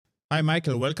Hi,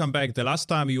 Michael. Welcome back. The last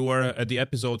time you were at the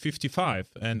episode 55,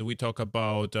 and we talk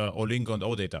about Olingo and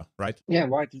OData, right? Yeah,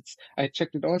 right. I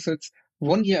checked it also. It's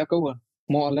 1 year ago,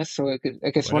 more or less. So I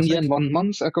guess Wait a 1 year and sec. 1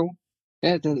 month ago.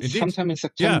 Yeah, Indeed. sometime in Yeah,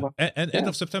 September. and end Yeah,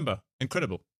 of September.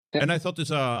 Incredible. yeah, And I thought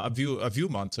it's a few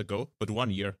months ago, but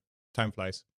 1 year. Time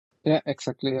flies. yeah,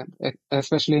 exactly.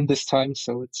 Especially in this time.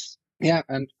 So it's yeah,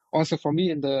 and also for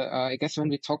me in the I guess when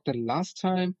we talked the last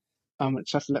time,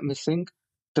 just let me think.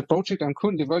 The project I'm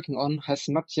currently working on has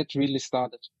not yet really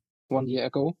started 1 year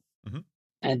ago, Hmm.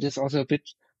 and is also a bit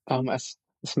as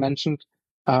mentioned,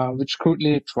 which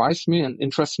currently drives me and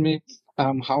interests me,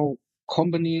 how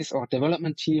companies or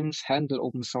development teams handle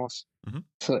open source. Hmm.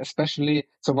 So especially,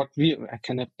 I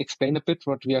can explain a bit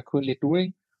what we are currently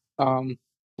doing.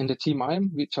 In the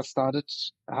team we just started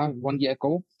 1 year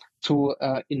ago to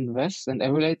invest and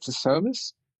evaluate the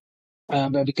service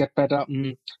where we get better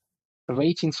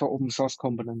ratings for open source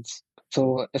components.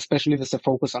 So especially with the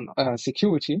focus on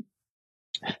security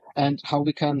and how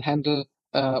we can handle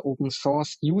open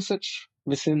source usage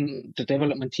within the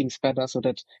development teams better so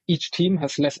that each team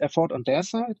has less effort on their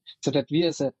side, so that we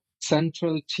as a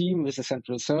central team with a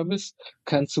central service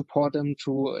can support them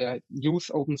to use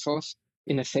open source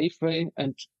in a safe way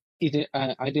and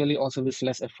ideally also with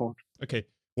less effort. Okay.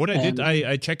 What I did, And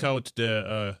I check out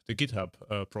the GitHub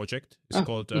project. It's ah,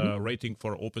 called mhm, Rating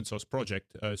for Open Source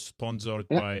Project, sponsored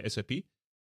yeah, by SAP.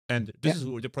 And yeah. this is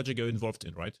the project you're involved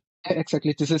in, right? Yeah,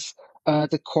 exactly. This is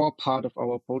the core part of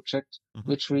our project, Hmm.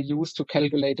 which we use to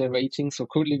calculate the ratings. So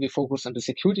currently we focus on the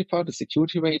security part, the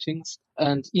security ratings.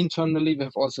 And internally we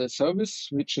have also a service,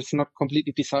 which is not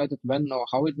completely decided when or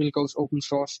how it will go open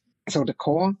source. So the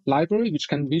core library, which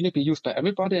can really be used by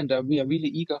everybody. And we are really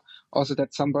eager also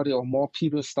that somebody or more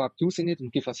people start using it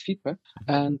and give us feedback.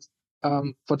 And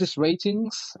for these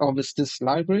ratings or with this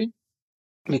library,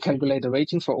 we calculate the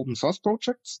ratings for open source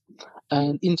projects.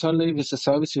 And internally with the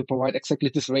service, we provide exactly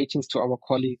these ratings to our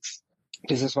colleagues.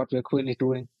 This is what we're currently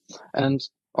doing. And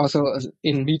also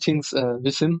in meetings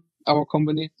within our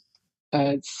company,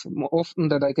 it's more often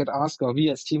that I get asked, or we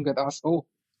as team get asked,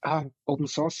 open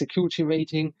source security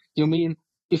rating, you mean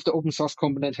if the open source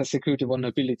component has security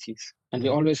vulnerabilities? And we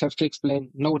Hmm. always have to explain,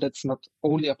 no, that's not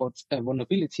only about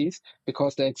vulnerabilities,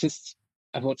 because there exists,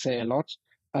 I would say, a lot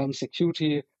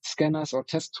security scanners or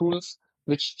test tools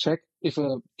which check if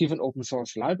a given open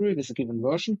source library with a given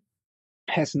version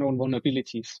has known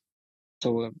vulnerabilities.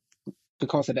 So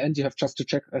because at the end you have just to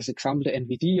check, as example, the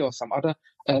NVD or some other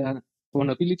uh,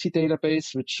 vulnerability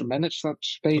database which manage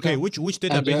such Okay, data. which And you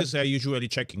have databases are you usually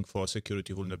checking for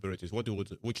security vulnerabilities?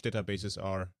 Which databases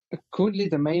are currently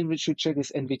the main which you check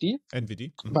is NVD,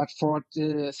 NVD? Hmm. but for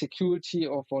the security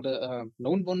or for the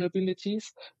known vulnerabilities,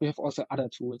 we have also other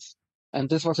tools. And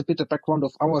this was a bit the background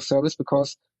of our service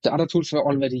because the other tools were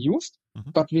already used,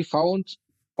 Hmm. but we found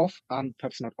often,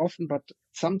 perhaps not often, but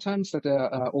sometimes that there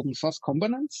are open source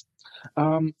components,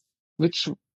 um, which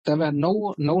there were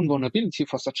no known vulnerability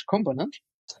for such component,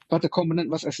 but the component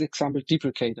was, as example,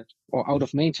 deprecated or out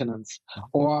of maintenance,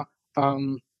 or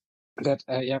um, that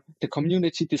the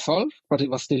community dissolved, but it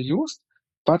was still used.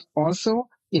 But also,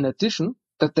 in addition,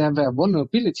 that there were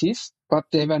vulnerabilities, but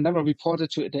they were never reported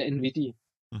to the NVD.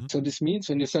 Hmm. So this means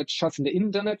when you search just in the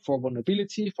internet for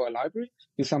vulnerability for a library,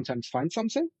 you sometimes find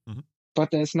something, Hmm. but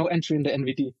there's no entry in the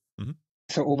NVD. Hmm.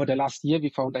 So over the last year, we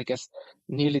found, I guess,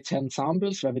 nearly 10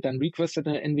 samples where we then requested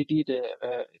an NVD,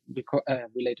 the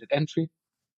related entry,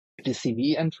 the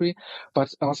CVE entry.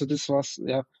 But also this was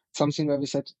something where we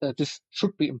said this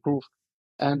should be improved.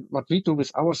 And what we do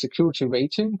with our security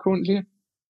rating currently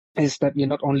is that we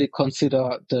not only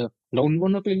consider the known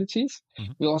vulnerabilities,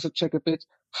 Hmm. we also check a bit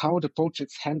how the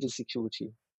projects handle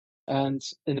security. And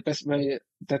in the best way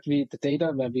that the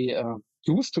data where we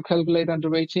use to calculate under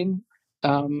rating,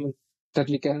 um, that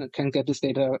we can get this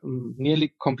data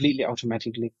nearly completely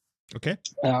automatically. Okay.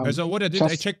 Um, So what I did, I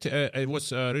just checked. I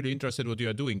was really interested what you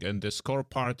are doing, and the score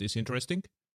part is interesting.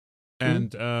 mm,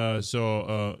 And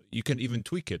you can even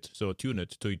tweak it, so tune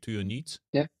it to your needs.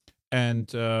 yeah, And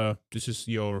this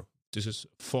is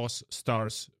 4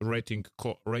 stars rating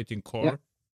yeah, core.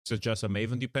 So just a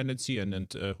Maven dependency and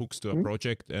hooks to a mm,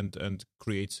 project and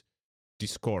creates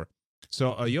this score.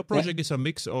 So your yeah, project is a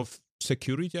mix of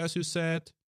security, as you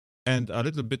said, and a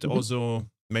little bit mm-hmm, also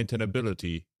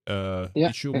maintainability yeah,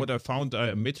 issue. yeah, What I found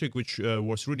a metric which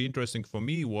was really interesting for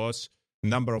me was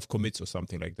number of commits or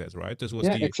something like that. Right? This was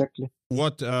yeah, the exactly.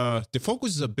 what the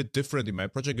focus is a bit different in my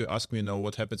project. You ask me,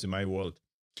 what happens in my world.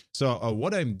 So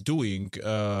what I'm doing,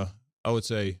 I would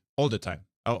say all the time.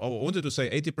 I wanted to say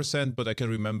 80%, but I can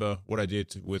remember what I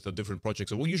did with a different project.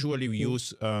 So we usually Mm,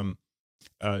 use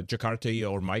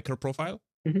Jakarta or micro profile.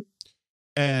 mm-hmm,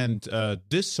 And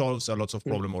this solves a lot of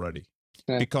problem already.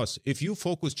 Yeah. Because if you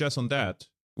focus just on that,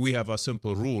 we have a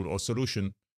simple rule or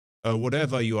solution.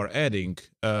 Whatever you are adding,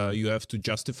 you have to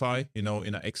justify, in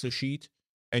an Excel sheet,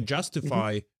 and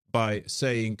justify by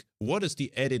saying what is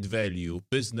the added value,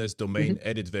 business domain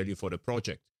added value for the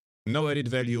project. No added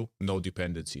value, no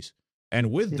dependencies.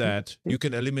 And with that, you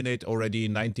can eliminate already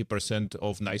 90%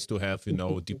 of nice to have,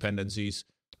 dependencies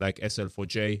like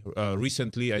SL4J.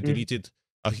 Recently, I deleted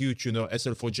a huge,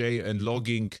 SL4J and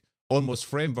logging almost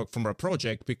framework from a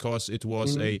project because it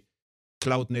was a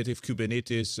cloud native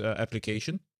Kubernetes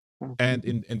application. And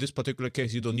in this particular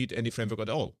case, you don't need any framework at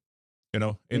all.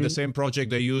 In the same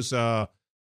project, they use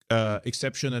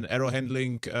exception and error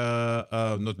handling,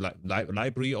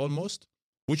 library almost,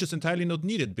 which is entirely not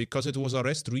needed because it was a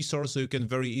REST resource, so you can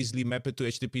very easily map it to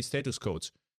HTTP status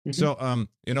codes. So,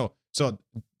 so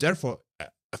therefore,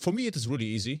 for me, it is really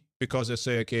easy because I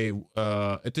say, okay,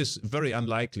 it is very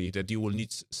unlikely that you will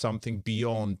need something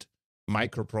beyond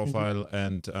microprofile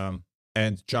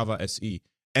and Java SE.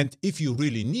 And if you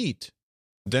really need,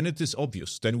 then it is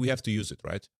obvious. Then we have to use it,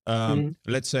 right?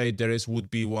 Let's say would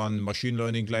be one machine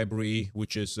learning library,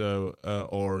 which is,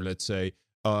 or let's say,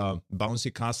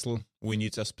 bouncy castle. We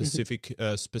need a specific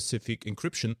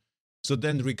encryption. So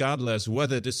then, regardless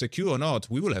whether it is secure or not,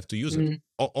 we will have to use it,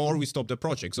 or we stop the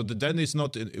project. So then it's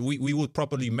not. We would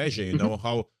properly measure,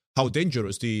 how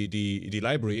dangerous the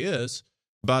library is,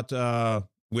 but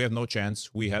we have no chance.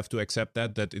 We have to accept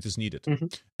that it is needed.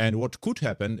 And what could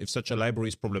happen if such a library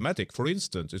is problematic? For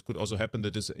instance, it could also happen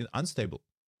that it's unstable.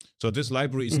 So this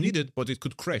library is needed, but it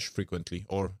could crash frequently,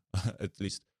 or at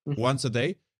least once a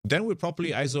day. Then we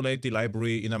properly isolate the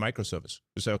library in a microservice.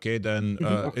 We say, okay, then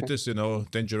it is,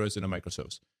 dangerous in a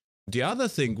microservice. The other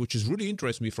thing, which is really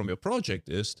interesting me from your project,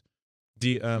 is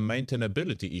the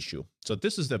maintainability issue. So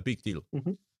this is the big deal.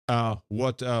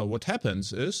 What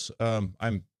happens is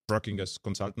I'm working as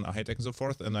consultant, a high tech and so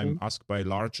forth, and I'm asked by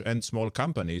large and small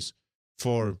companies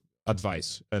for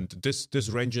advice. And this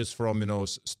ranges from,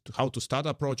 how to start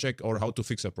a project or how to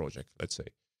fix a project, let's say.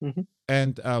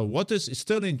 And what is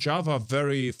still in Java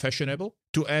very fashionable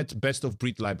to add best of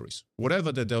breed libraries.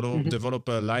 Whatever the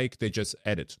developer they just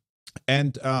add it.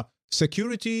 And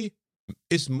security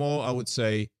is more, I would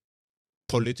say,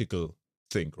 political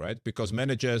thing, right? Because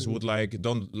managers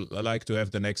don't like to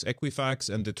have the next Equifax,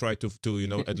 and they try to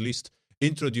at least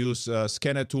introduce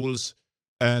scanner tools,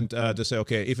 and they say,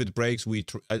 okay, if it breaks, we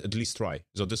at least try.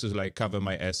 So this is like cover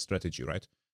my ass strategy, right?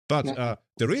 But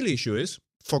the real issue is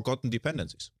forgotten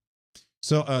dependencies.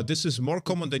 So this is more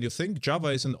common than you think. Java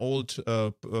is an old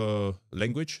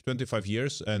language, 25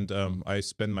 years, and I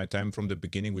spend my time from the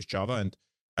beginning with Java, and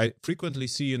I frequently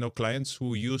see clients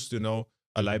who used a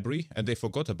library and they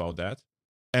forgot about that,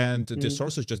 and the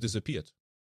sources just disappeared.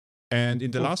 And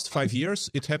in the last 5 years,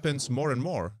 it happens more and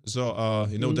more. So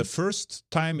the first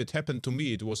time it happened to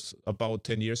me, it was about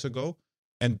 10 years ago,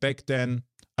 and back then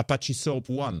Apache SOAP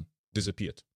 1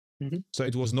 disappeared. So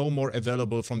it was no more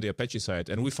available from the Apache side,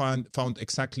 and we found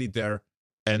exactly there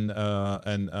an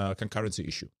concurrency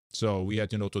issue. So we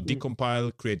had to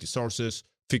decompile, create the sources,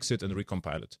 fix it, and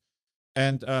recompile it.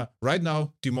 And right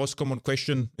now, the most common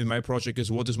question in my project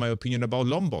is, what is my opinion about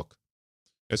Lombok?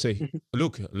 I say,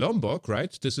 look, Lombok,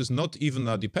 right? This is not even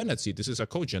a dependency. This is a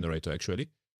code generator, actually.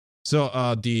 So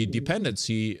the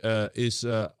dependency is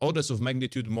orders of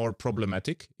magnitude more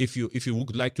problematic. If you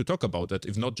would like to talk about that,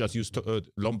 if not, just use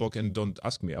Lombok and don't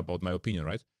ask me about my opinion,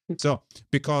 right? So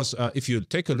because if you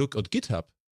take a look at GitHub,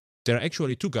 there are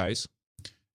actually two guys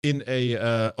in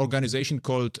a organization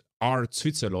called Art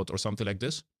Switzerland or something like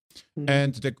this.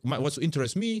 And what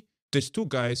interests me, these two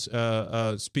guys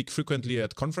speak frequently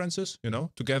at conferences,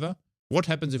 together. What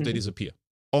happens if they disappear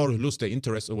or lose their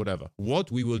interest or whatever? What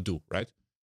we will do, right?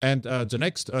 And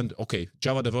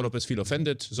Java developers feel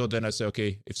offended. So then I say,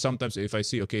 okay, if I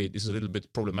see, okay, this is a little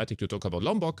bit problematic to talk about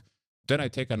Lombok, then I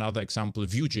take another example,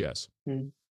 Vue.js.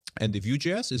 And the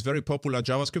Vue.js is very popular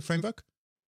JavaScript framework.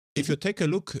 If you take a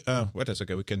look, wait a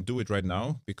second, we can do it right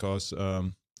now because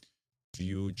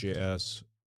Vue.js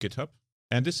GitHub.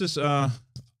 And this is a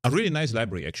really nice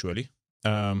library, actually.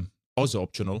 Also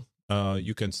optional.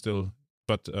 You can still,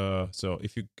 but so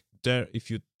if you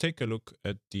take a look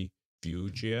at the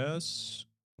Vue.js,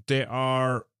 there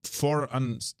are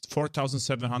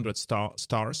 4,700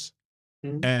 stars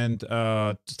and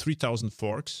 3,000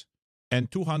 forks and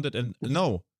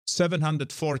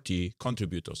 740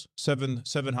 contributors,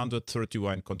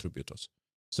 731 contributors.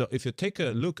 So if you take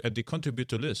a look at the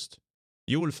contributor list,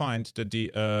 you will find that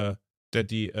the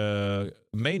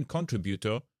main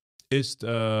contributor is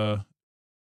a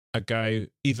guy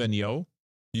Ivan Yu,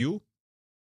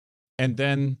 and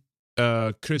then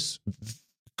Chris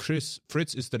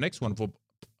Fritz is the next one. For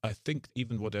I think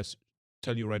even what I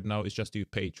tell you right now is just the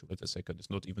page. Wait a second, it's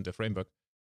not even the framework.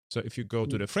 So if you go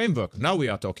to the framework, now we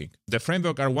are talking. The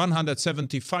framework are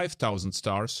 175,000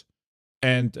 stars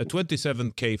and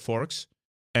 27k forks,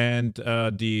 and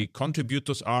the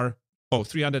contributors are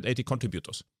 380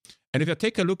 contributors. And if you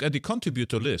take a look at the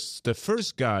contributor list, the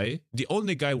first guy, the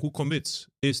only guy who commits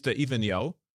is the Ivan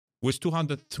Yao with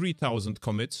 203,000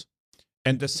 commits.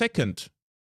 And the second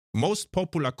most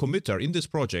popular committer in this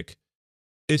project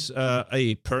is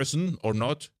a person or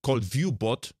not called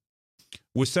ViewBot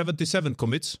with 77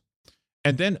 commits.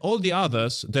 And then all the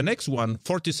others, the next one,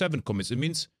 47 commits. It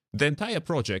means the entire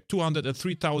project,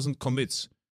 203,000 commits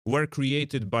were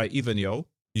created by Ivan Yao,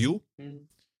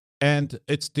 and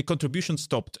it's the contribution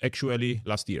stopped actually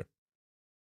last year.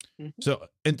 So,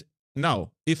 and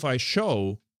now if I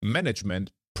show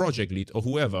management, project lead or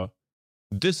whoever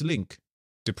this link,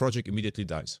 the project immediately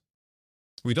dies.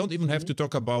 We don't even have to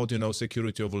talk about,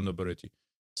 security or vulnerability.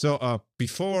 So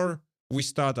before we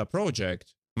start a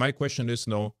project, my question is,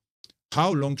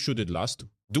 how long should it last?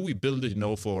 Do we build it,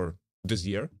 for this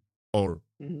year or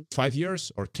 5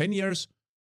 years or 10 years?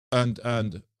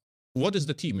 And what is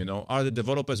the team? Are the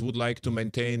developers would like to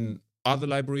maintain other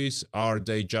libraries? Are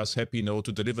they just happy, to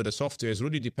deliver the software? It's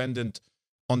really dependent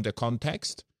on the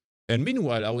context. And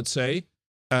meanwhile, I would say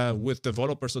with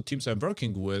developers or teams I'm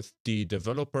working with, the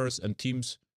developers and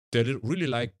teams, they really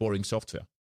like boring software.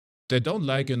 They don't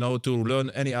like, to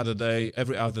learn every other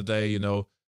day,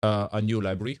 a new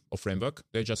library or framework.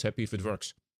 They're just happy if it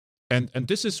works. And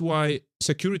this is why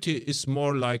security is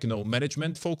more like,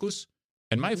 management focus.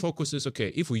 And my focus is,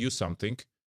 okay, if we use something,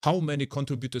 how many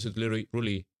contributors it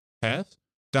really have?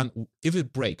 Then if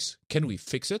it breaks, can we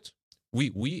fix it? We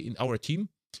in our team?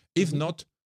 If not,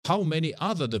 how many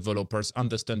other developers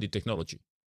understand the technology?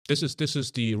 This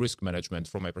is the risk management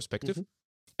from my perspective.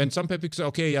 And some people say,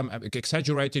 okay, I'm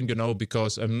exaggerating,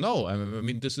 because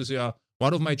this is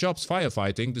one of my jobs,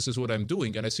 firefighting. This is what I'm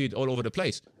doing, and I see it all over the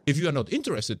place. If you are not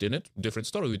interested in it, different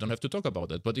story. We don't have to talk about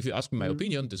that. But if you ask me my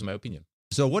opinion, this is my opinion.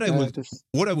 So what I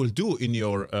will do in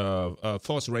your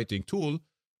force rating tool,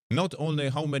 not only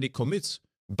how many commits,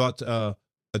 but the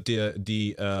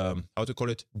how to call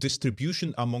it,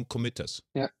 distribution among committers.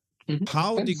 Yeah.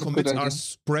 How the commits are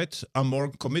spread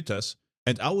among committers,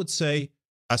 and I would say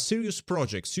a serious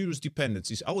project, serious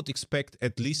dependencies, I would expect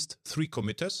at least 3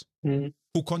 committers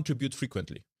who contribute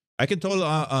frequently. I can tell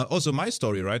also my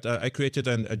story, right? I created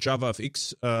a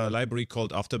JavaFX library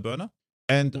called Afterburner,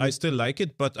 and I still like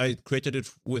it, but I created it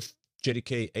with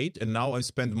JDK 8, and now I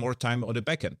spend more time on the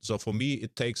backend. So for me,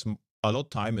 it takes a lot of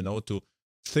time, to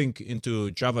think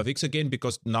into JavaFX again,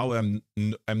 because now I'm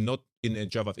not in a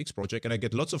JavaFX project, and I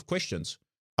get lots of questions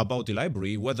about the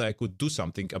library, whether I could do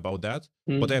something about that,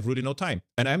 but I have really no time.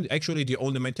 And I'm actually the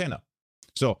only maintainer.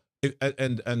 So,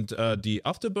 the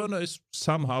Afterburner is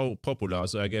somehow popular.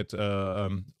 So I get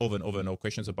over and over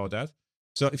questions about that.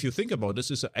 So if you think about this,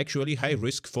 is actually high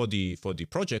risk for the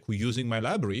project who's using my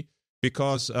library,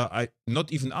 because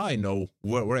not even I know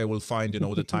where I will find,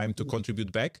 the time to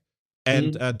contribute back.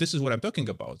 And this is what I'm talking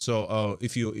about. So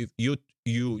if you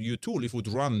tool, if it would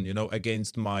run,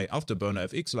 against my Afterburner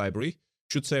FX library,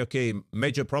 should say, okay,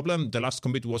 major problem. The last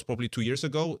commit was probably 2 years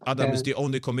ago. Adam is the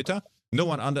only committer. No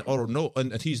one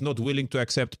and he's not willing to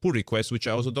accept pull requests, which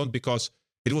I also don't, because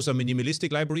it was a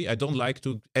minimalistic library. I don't like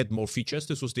to add more features.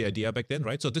 This was the idea back then,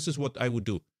 right? So this is what I would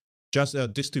do. Just a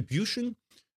distribution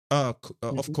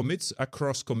of commits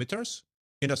across committers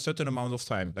in a certain amount of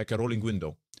time, like a rolling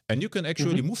window. And you can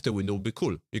actually move the window, be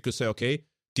cool. You could say, okay,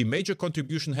 the major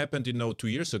contribution happened, 2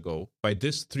 years ago by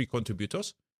these 3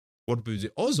 contributors. What would be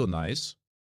also nice,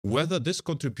 whether these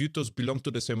contributors belong to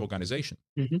the same organization.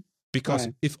 Because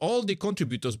if all the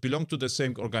contributors belong to the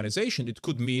same organization, it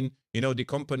could mean, the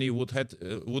company would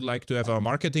like to have a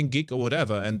marketing gig or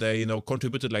whatever, and they,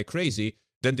 contributed like crazy,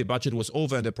 then the budget was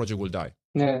over and the project will die.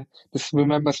 Yeah, this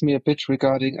remembers me a bit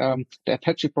regarding the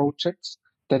Apache projects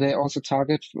that they also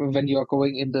target when you are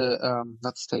going in the,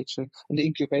 not staging, in the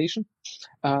incubation,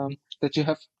 that you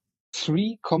have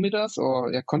 3 committers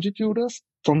or contributors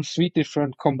from 3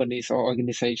 different companies or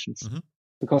organizations.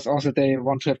 Because also they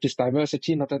want to have this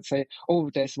diversity, not that say, oh,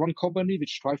 there's one company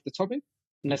which drives the topic,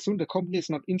 and as soon the company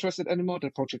is not interested anymore, the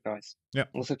project dies. Yeah.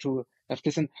 Also to have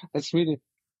this, and that's really,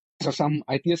 so some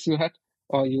ideas you had,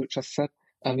 or you just said,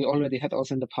 we already had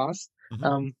also in the past.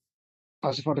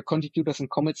 Also for the contributors and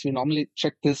commits, we normally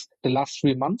check this the last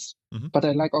 3 months, but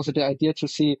I like also the idea to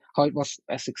see how it was,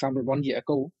 as example, 1 year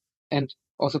ago, and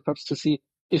also perhaps to see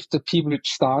if the people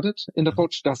which started in the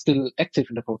project are still active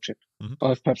in the project,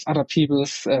 or if perhaps other people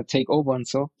take over and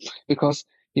so, because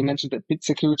you mentioned that bit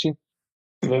security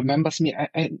remembers me.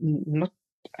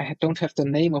 I don't have the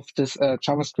name of this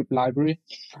JavaScript library,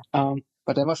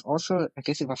 but there was also, I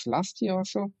guess it was last year or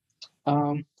so,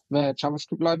 where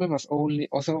JavaScript library was only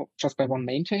also just by one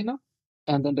maintainer,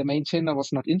 and then the maintainer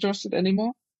was not interested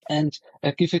anymore and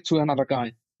give it to another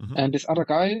guy. Mhm. And this other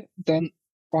guy then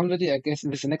already, I guess,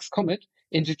 with the next commit,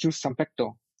 introduced some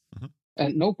backdoor. Mhm.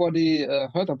 And nobody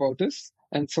heard about this.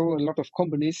 And so a lot of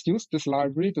companies used this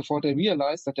library before they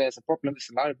realized that there's a problem with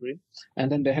the library.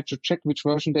 And then they had to check which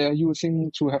version they are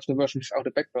using to have the version without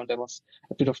a backbone. There was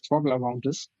a bit of trouble around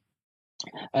this.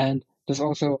 And there's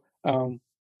also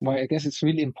why I guess it's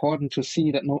really important to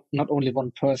see that not only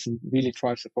one person really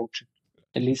drives the project,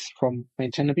 at least from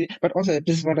maintainability. But also,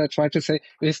 this is what I try to say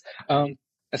is,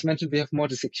 as mentioned, we have more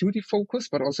the security focus,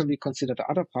 but also we consider the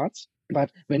other parts.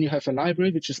 But when you have a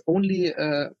library which is only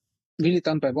really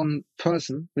done by one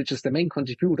person, which is the main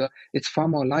contributor, it's far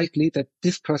more likely that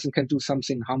this person can do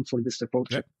something harmful with the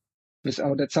project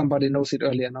without that somebody knows it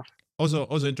early enough. Also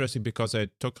interesting because I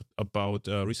talked about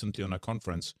recently on a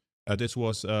conference. This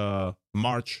was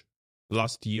March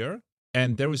last year,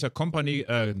 and there is a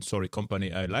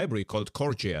a library called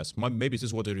Core.js. Maybe this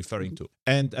is what they're referring to.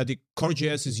 And the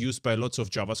Core.js is used by lots of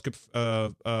JavaScript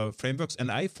frameworks,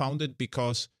 and I found it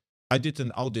because I did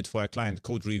an audit for a client,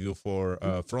 code review for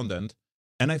front end,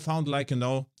 and I found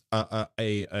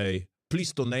a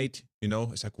please donate.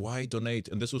 It's like, why donate?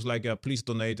 And this was like, please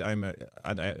donate. I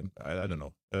don't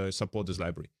know, support this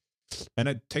library. And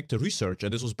I take the research,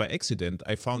 and this was by accident.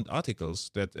 I found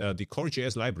articles that the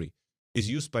Core.js library is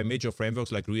used by major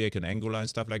frameworks like React and Angular and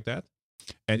stuff like that.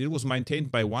 And it was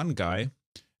maintained by one guy.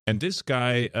 And this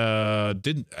guy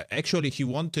he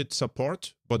wanted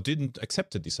support, but didn't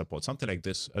accept the support, something like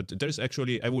this. There's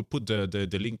actually, I will put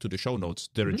the link to the show notes.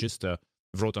 The register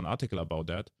wrote an article about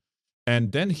that.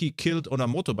 And then he killed on a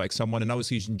motorbike someone, and now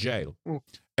he's in jail.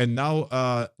 And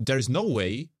now there is no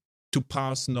way to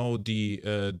pass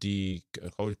the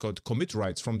commit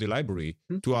rights from the library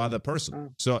to other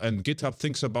person. So, and GitHub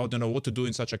thinks about what to do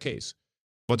in such a case.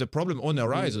 But the problem only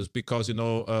arises because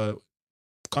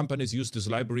companies use this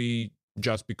library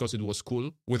just because it was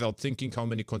cool without thinking how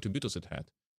many contributors it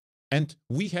had. And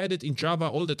we had it in Java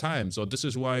all the time. So this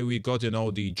is why we got, the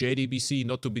JDBC,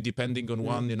 not to be depending on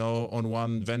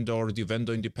one vendor. The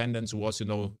vendor independence was,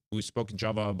 we spoke in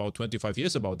Java about 25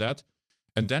 years about that.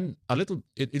 And then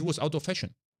it was out of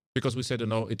fashion because we said,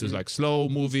 it was like slow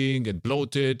moving and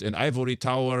bloated and ivory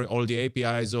tower, all the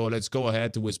APIs. So let's go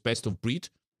ahead with best of breed.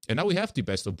 And now we have the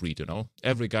best of breed,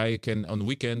 Every guy can on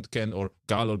weekend or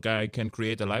gal or guy can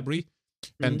create a library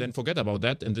and then forget about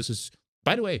that. And this is,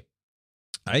 by the way,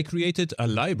 I created a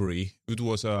library. It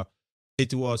was a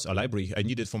library I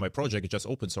needed for my project. I just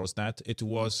open sourced that. It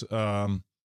was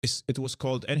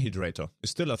called Anhydrator.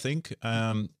 It's still a thing.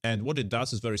 And what it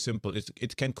does is very simple.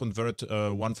 It can convert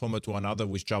one format to another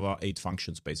with Java 8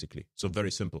 functions, basically. So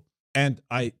very simple. And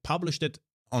I published it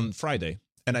on Friday,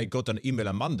 and I got an email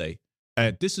on Monday.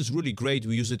 This is really great.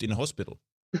 We use it in a hospital.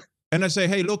 And I say,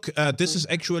 hey, look, this is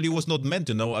actually was not meant,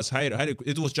 as high.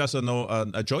 It was just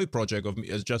a joy project of me.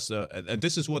 It's just, and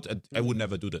this is what I would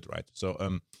never do that, right?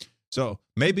 So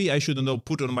maybe I should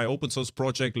put on my open source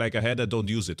project like a header, don't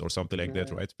use it or something like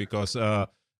that, right? Because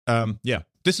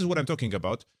this is what I'm talking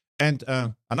about. And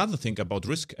another thing about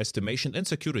risk estimation and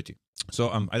security. So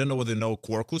I don't know whether you know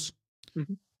Quarkus.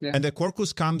 Yeah. And the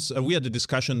Quarkus comes. We had a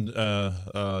discussion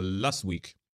last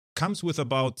week. Comes with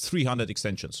about 300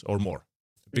 extensions or more.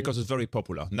 Because it's very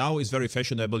popular. Now it's very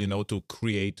fashionable, to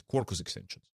create Quarkus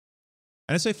extensions.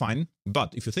 And I say, fine,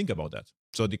 but if you think about that,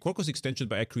 so the Quarkus extensions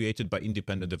are created by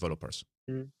independent developers.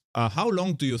 How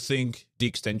long do you think the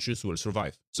extensions will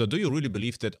survive? So do you really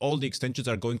believe that all the extensions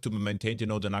are going to be maintained,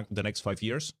 the next 5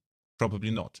 years?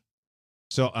 Probably not.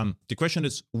 So the question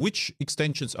is, which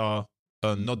extensions are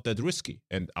not that risky?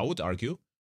 And I would argue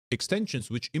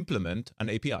extensions which implement an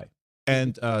API.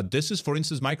 And this is, for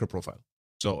instance, microprofile.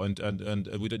 So, and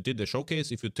we did the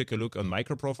showcase. If you take a look on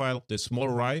microprofile, the small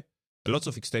RI, lots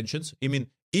of extensions. I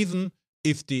mean, even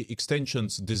if the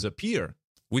extensions disappear,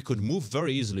 we could move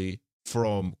very easily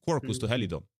from Quarkus to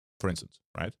Helidon, for instance,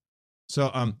 right?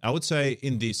 So I would say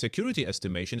in the security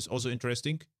estimation, it's also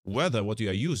interesting whether what you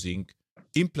are using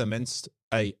implements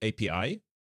a API,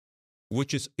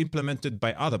 which is implemented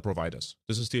by other providers.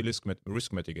 This is the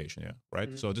risk mitigation, yeah,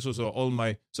 right? So this was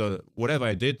so whatever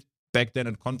I did, back then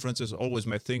at conferences, always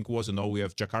my thing was, we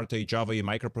have Jakarta, Java,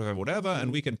 microprofile, whatever,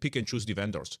 and we can pick and choose the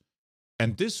vendors.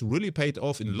 And this really paid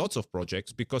off in lots of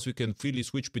projects because we can freely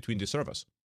switch between the servers.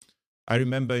 I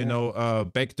remember,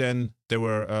 back then there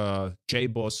were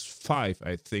JBoss 5,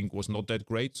 I think, was not that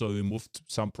great. So we moved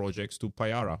some projects to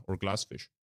Payara or Glassfish.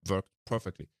 worked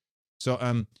perfectly. So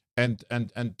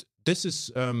and this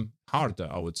is harder,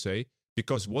 I would say,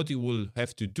 because what you will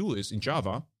have to do is in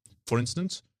Java, for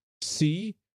instance,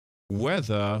 see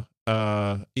whether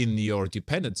in your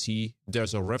dependency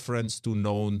there's a reference to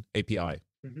known API.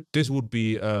 This would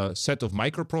be a set of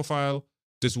microprofile.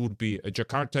 This would be a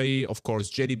Jakarta, of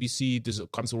course, JDBC. This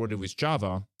comes already with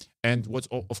Java. And what's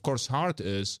of course hard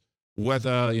is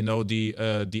whether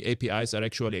the APIs are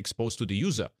actually exposed to the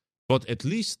user, but at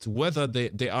least whether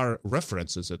they are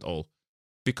references at all.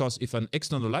 Because if an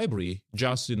external library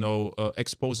just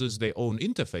exposes their own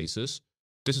interfaces,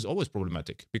 this is always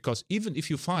problematic. Because even if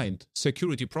you find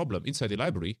security problem inside the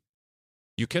library,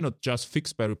 you cannot just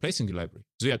fix by replacing the library.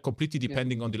 So you are completely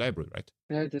depending on the library, right?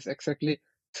 Yeah, it is exactly.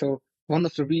 So one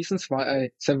of the reasons why I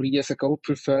several years ago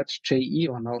preferred JE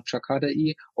or now Jakarta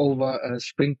E over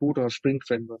Spring Boot or Spring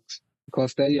frameworks.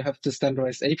 Because there you have the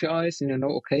standardized APIs and you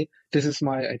know, okay, this is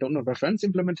my, I don't know, reference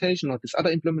implementation or this other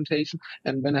implementation.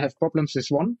 And when I have problems with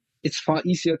one, it's far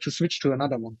easier to switch to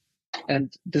another one.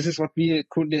 And this is what we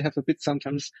currently have a bit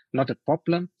sometimes, not a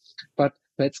problem, but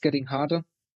where it's getting harder.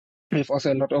 We have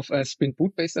also a lot of Spring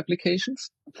Boot based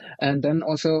applications. And then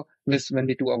also when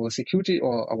we do our security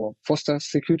or our foster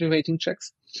security rating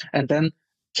checks. And then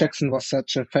Jackson was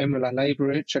such a familiar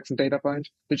library, Jackson Databind,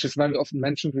 which is very often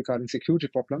mentioned regarding security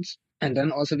problems. And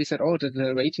then also we said, oh,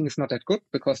 the rating is not that good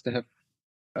because they have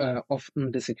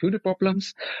often the security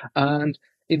problems. And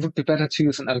it would be better to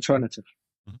use an alternative.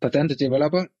 But then the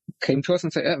developer came to us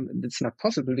and said, it's not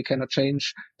possible. We cannot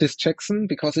change this checksum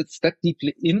because it's that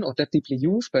deeply in or that deeply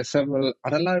used by several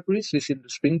other libraries within the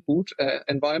Spring Boot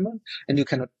environment, and you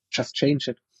cannot just change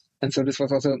it. And so this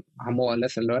was also more or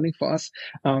less a learning for us.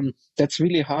 That's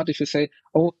really hard if you say,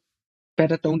 oh,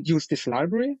 better don't use this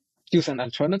library, use an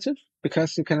alternative,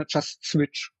 because you cannot just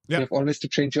switch. Yeah. You have always to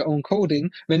change your own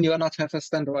coding when you are not have a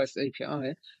standardized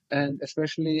API. And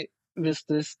especially with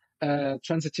this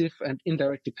transitive and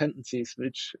indirect dependencies,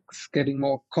 which is getting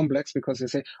more complex because you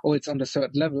say, oh, it's on the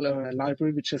third level or a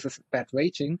library, which is a bad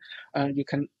rating, and you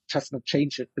can just not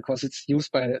change it because it's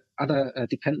used by other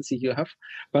dependency you have.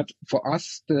 But for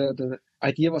us, the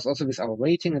idea was also with our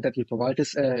rating and that we provide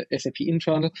this SAP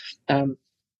internal to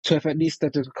have at least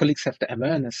that the colleagues have the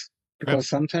awareness. Because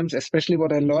sometimes, especially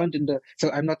what I learned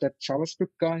so I'm not that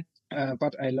JavaScript guy,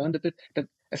 but I learned a bit that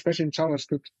especially in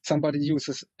JavaScript, somebody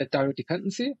uses a direct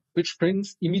dependency, which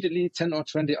brings immediately 10 or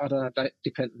 20 other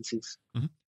dependencies. Mm-hmm.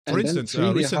 For instance,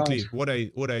 really recently, what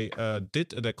I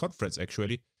did at a conference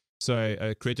actually, so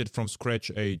I created from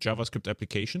scratch a JavaScript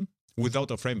application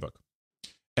without a framework.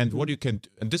 And what you can,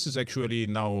 and this is actually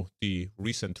now the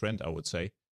recent trend, I would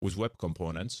say, with web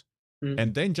components.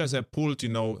 And then just I pulled,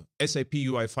 SAP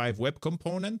UI5 web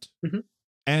component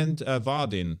and a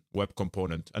Vardin web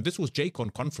component. And this was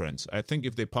JCon conference. I think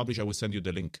if they publish, I will send you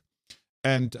the link.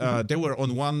 And they were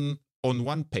on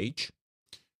one page.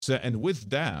 So, and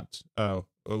with that,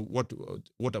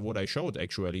 what I showed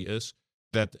actually is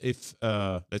that if,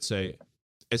 let's say,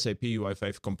 SAP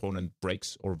UI5 component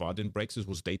breaks or Vardin breaks, this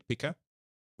was date picker,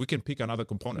 we can pick another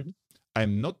component.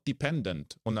 I'm not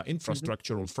dependent on an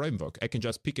infrastructural framework. I can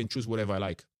just pick and choose whatever I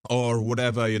like or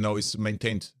whatever, is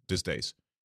maintained these days.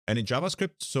 And in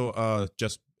JavaScript, so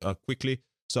just quickly,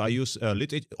 so I use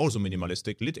lit, also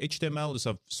minimalistic. Lit HTML is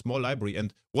a small library.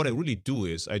 And what I really do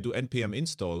is I do npm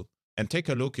install and take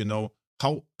a look,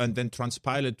 how, and then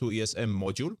transpile it to ESM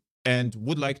module and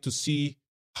would like to see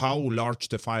how large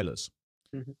the file is.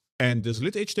 And this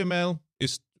lit HTML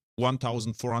is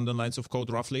 1,400 lines of code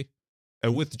roughly.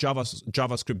 With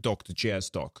JavaScript doc, the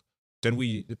JS doc. Then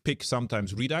we pick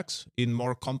sometimes Redux in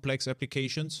more complex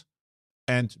applications.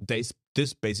 And this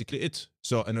basically it.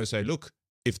 So, and I say, look,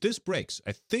 if this breaks,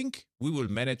 I think we will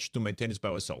manage to maintain this by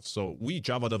ourselves. So we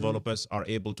Java developers are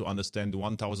able to understand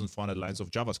 1,400 lines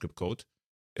of JavaScript code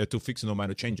to fix no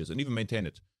minor changes and even maintain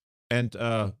it. And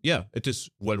it is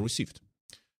well received.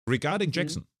 Regarding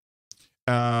Jackson,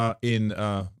 in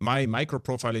my micro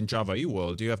profile in Java E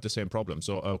world, you have the same problem.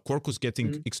 So Quarkus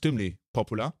getting extremely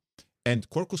popular, and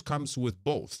Quarkus comes with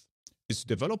both. It's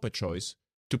developer choice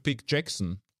to pick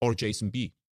Jackson or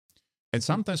JSONB. And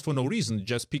sometimes for no reason,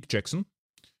 just pick Jackson.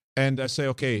 And I say,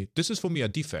 okay, this is for me a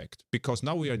defect because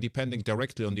now we are depending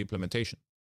directly on the implementation.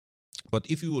 But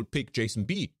if you will pick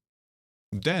JSONB,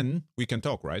 then we can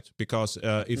talk, right? Because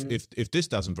if this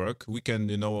doesn't work, we can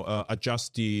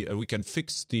adjust we can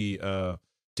fix the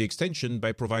extension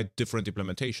by provide different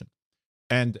implementation.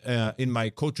 And in my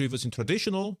code reviews in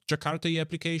traditional Jakarta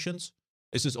applications,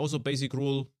 this is also basic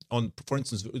rule on. For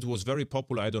instance, it was very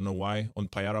popular. I don't know why on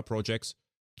Payara projects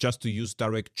just to use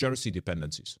direct Jersey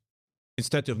dependencies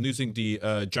instead of using the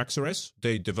JAX-RS,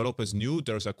 they developers knew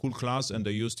there's a cool class and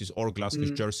they use this OR glass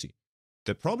with Jersey.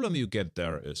 The problem you get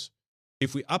there is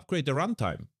if we upgrade the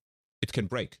runtime, it can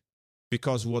break.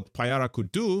 Because what Payara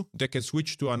could do, they can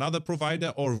switch to another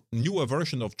provider or newer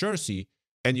version of Jersey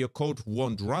and your code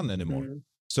won't run anymore.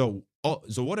 So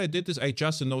what I did is I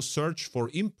just search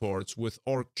for imports with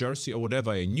org Jersey or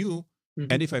whatever I knew.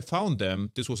 And if I found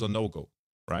them, this was a no-go,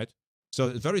 right? So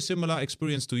a very similar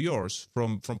experience to yours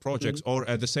from projects or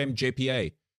at the same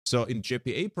JPA. So in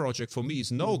JPA project, for me,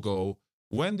 is no-go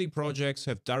when the projects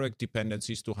have direct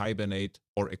dependencies to Hibernate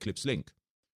or Eclipse Link.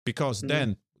 Because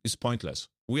then it's pointless.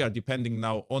 We are depending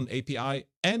now on API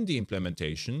and the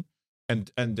implementation.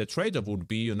 And the trade-off would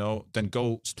be, then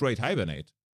go straight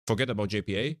Hibernate. Forget about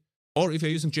JPA. Or if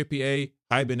you're using JPA,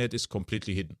 Hibernate is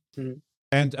completely hidden.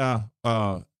 And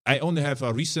I only have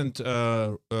a recent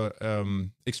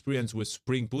experience with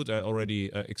Spring Boot. I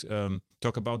already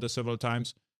talked about this several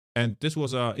times. And this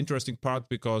was an interesting part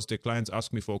because the clients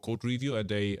asked me for a code review and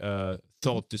they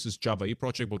thought this is Java E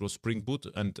project, but it was Spring Boot.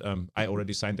 And I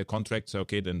already signed the contract. So,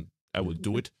 okay, then I will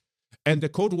do it. And the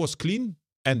code was clean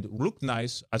and looked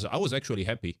nice. As I was actually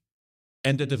happy.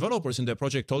 And the developers in the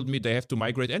project told me they have to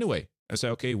migrate anyway. I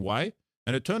said, okay, why?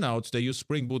 And it turned out they used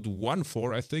Spring Boot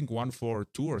 1.4, I think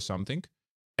 1.4.2 or something.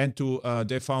 And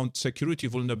they found security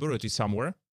vulnerability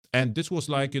somewhere. And this was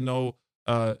like, it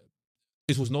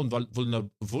was known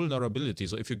vulnerability.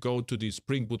 So if you go to the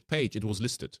Spring Boot page, it was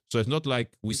listed. So it's not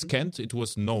like we scanned, it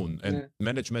was known. And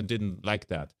management didn't like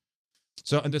that.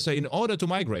 So, and they say, in order to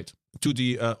migrate to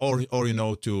the,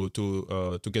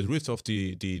 to get rid of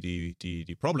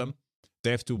the problem, they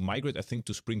have to migrate, I think,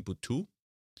 to Spring Boot 2.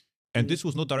 And this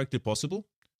was not directly possible.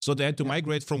 So they had to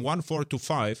migrate from 1.4 to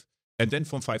 5 and then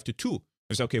from 5 to 2.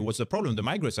 I said, okay, what's the problem? The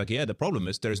migrate's like, the problem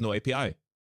is there is no API.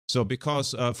 So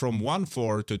because from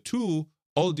 1.4 to 2,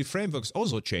 all the frameworks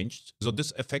also changed. So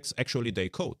this affects actually their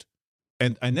code.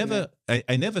 And I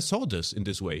never saw this in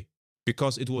this way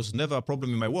because it was never a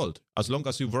problem in my world. As long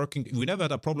as you're working, we never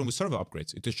had a problem with server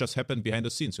upgrades. It just happened behind the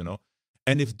scenes,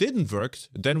 And if it didn't work,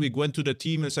 then we went to the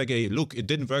team and said, hey, look, it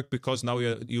didn't work because now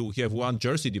you have one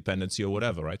Jersey dependency or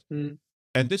whatever, right?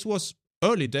 And this was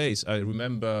early days. I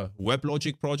remember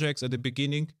WebLogic projects at the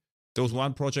beginning. There was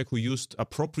one project who used a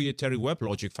proprietary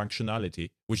WebLogic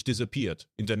functionality, which disappeared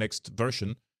in the next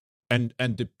version. And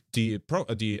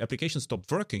the application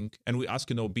stopped working. And we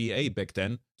asked, BA back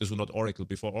then. This was not Oracle,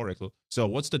 before Oracle. So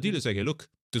what's the deal? It's like, hey, look,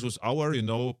 this was our,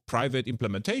 private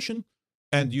implementation.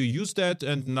 And you use that,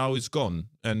 and now it's gone,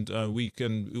 and we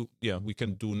can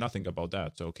do nothing about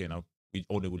that. So okay, now we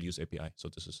only will use API. So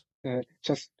this is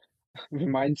just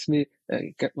reminds me.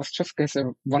 It was just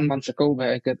 1 month ago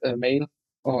where I get a mail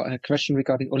or a question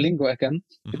regarding Olingo again,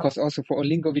 because also for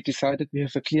Olingo we decided we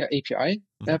have a clear API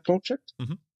project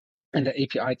and the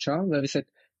API jar where we said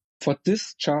for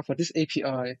this jar, for this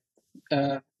API,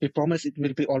 we promise it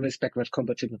will be always backward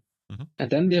compatible, and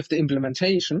then we have the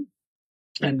implementation.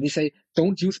 And we say,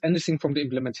 don't use anything from the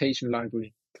implementation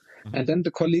library. And then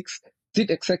the colleagues did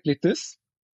exactly this.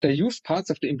 They used parts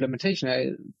of the implementation.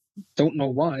 I don't know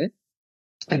why.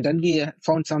 And then we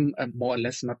found some, more or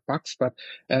less not bugs, but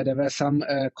there were some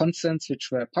constants which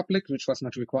were public, which was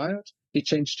not required. We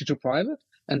changed it to private.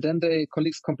 And then the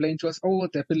colleagues complained to us, oh,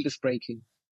 their build is breaking.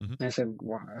 And I said,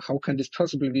 wow, how can this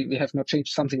possibly be? We have not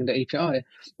changed something in the API.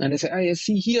 And they say, I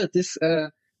see here this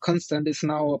constant is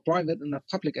now private and not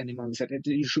public anymore. We said,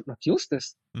 you should not use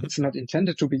this. It's not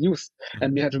intended to be used.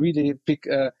 And we had a really big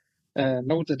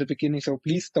note at the beginning. So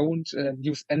please don't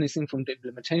use anything from the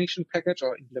implementation package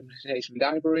or implementation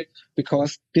library,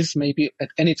 because this may be at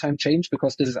any time changed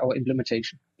because this is our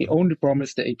implementation. We only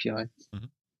promise the API.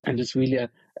 And it's really, at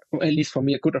least for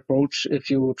me, a good approach if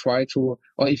you try to,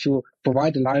 or if you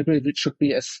provide a library which should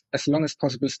be as long as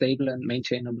possible stable and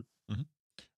maintainable.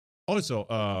 Also,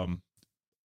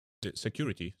 the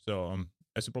security. So,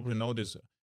 as you probably know, this.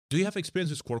 Do you have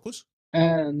experience with Quarkus?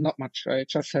 Not much. I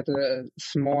just had a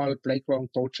small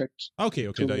playground project. Okay,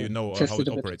 that you know how it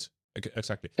operates.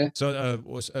 Exactly. Yeah. So,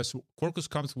 Quarkus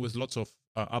comes with lots of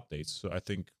updates. So, I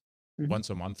think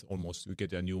once a month almost we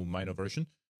get a new minor version.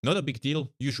 Not a big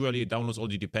deal. Usually, it downloads all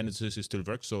the dependencies. It still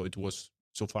works. So, it was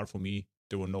so far for me.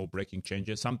 There were no breaking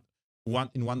changes.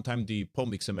 One time the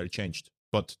POM XML changed,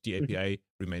 but the API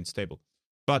remained stable.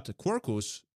 But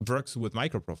Quarkus works with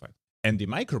microprofile, and the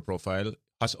microprofile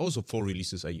has also 4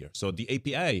 releases a year. So the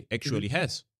API actually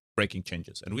has breaking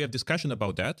changes, and we have discussion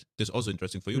about that. This is also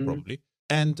interesting for you probably.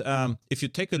 And if you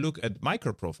take a look at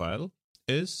microprofile,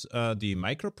 is the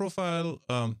microprofile.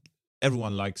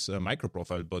 Everyone likes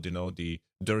microprofile, but the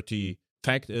dirty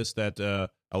fact is that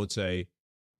I would say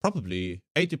probably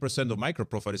 80% of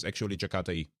microprofile is actually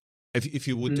Jakarta E. If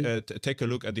you would take a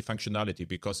look at the functionality,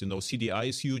 because CDI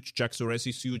is huge, JAX-ORS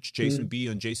is huge, JSON-B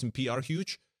and JSON-P are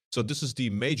huge. So this is the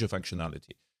major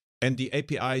functionality. And the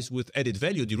APIs with added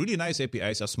value, the really nice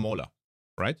APIs are smaller,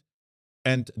 right?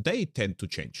 And they tend to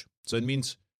change. So it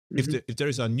means if there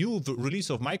is a new release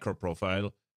of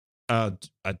microprofile, I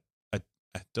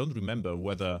don't remember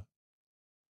whether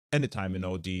anytime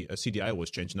the CDI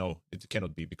was changed. No, it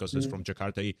cannot be, because it's from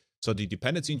Jakarta E. So the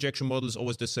dependency injection model is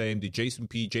always the same. The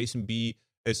JSON-P, JSON-B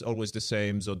is always the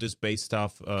same. So this base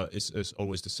stuff is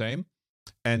always the same.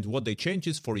 And what they change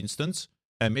is, for instance,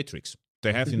 a metrics.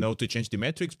 They have, to change the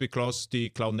metrics because the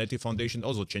Cloud Native Foundation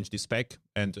also changed the spec.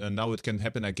 And now it can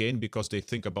happen again because they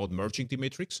think about merging the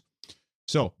metrics.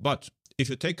 So, but if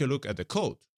you take a look at the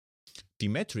code, the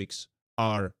metrics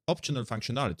are optional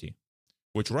functionality,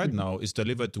 which right now is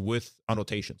delivered with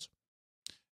annotations.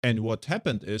 And what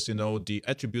happened is, the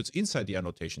attributes inside the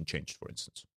annotation changed, for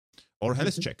instance. Or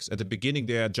health checks. At the beginning,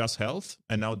 they are just health,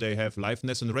 and now they have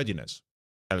liveness and readiness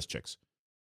health checks.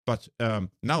 But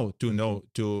now to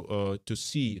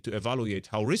evaluate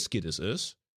how risky this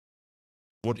is,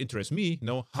 what interests me,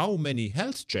 how many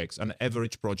health checks an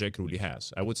average project really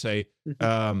has. I would say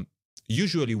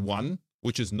usually one,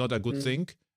 which is not a good thing.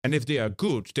 And if they are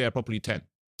good, they are probably 10.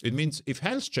 It means if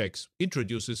health checks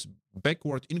introduces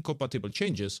backward incompatible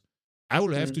changes, I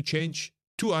will have to change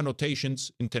 2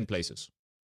 annotations in 10 places,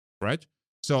 right?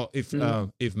 So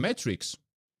if metrics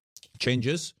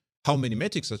changes, how many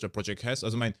metrics such a project has,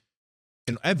 as I mean,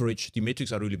 in average, the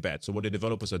metrics are really bad. So what the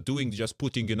developers are doing, just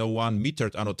putting, one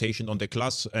metered annotation on the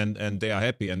class, and they are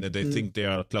happy, and they think they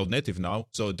are cloud native now.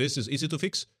 So this is easy to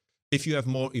fix. If you have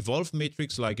more evolved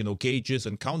metrics like, gauges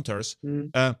and counters,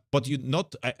 but you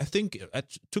not, I think I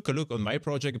took a look on my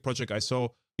project, a project I saw,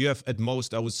 you have at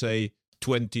most, I would say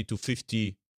 20 to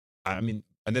 50. I mean,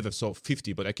 I never saw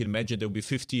 50, but I can imagine there will be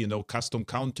 50, custom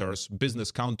counters,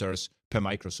 business counters per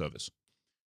microservice.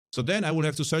 So then I will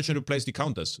have to search and replace the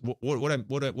counters. What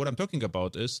I'm talking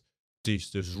about is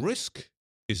this risk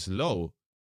is low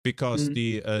because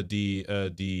the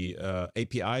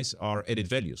APIs are added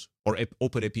values or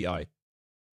open API.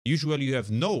 Usually you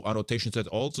have no annotations at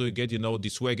all, so you get the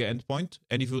Swagger endpoint.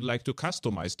 And if you would like to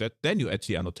customize that, then you add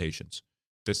the annotations.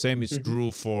 The same is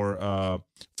true for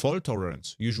fault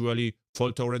tolerance. Usually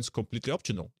fault tolerance completely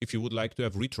optional. If you would like to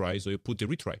have retries, so you put the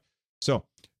retry. So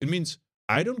it means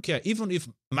I don't care. Even if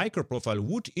microprofile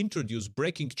would introduce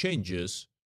breaking changes,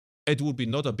 it would be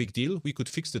not a big deal. We could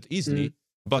fix that easily.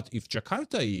 But if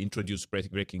Jakarta introduced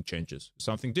breaking changes,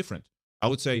 something different. I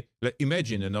would say,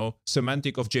 imagine,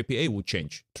 semantic of JPA would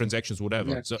change, transactions,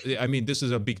 whatever. Yeah. So, I mean, this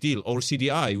is a big deal. Or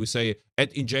CDI, we say,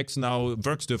 add injects now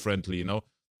works differently,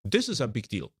 This is a big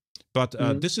deal. But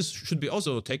should be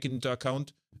also taken into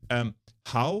account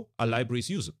how a library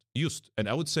is used. And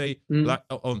I would say,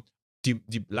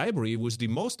 the library with the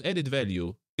most added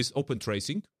value is open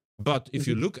tracing. But if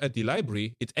you look at the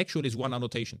library, it actually is one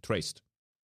annotation, traced.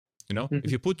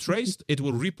 If you put traced, it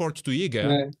will report to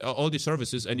Jaeger all the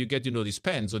services, and you get, the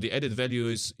span. So the added value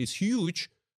is huge,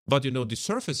 but, the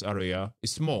surface area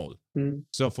is small.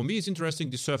 So for me, it's interesting,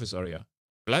 the surface area.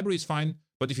 Library is fine,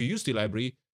 but if you use the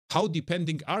library, how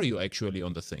depending are you actually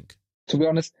on the thing? To be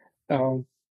honest,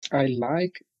 I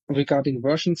like, regarding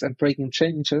versions and breaking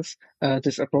changes,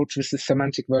 this approach with the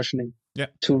semantic versioning. Yeah.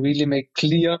 To really make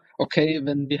clear, okay,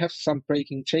 when we have some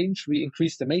breaking change, we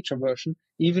increase the major version,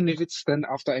 even if it's then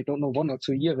after, I don't know, 1 or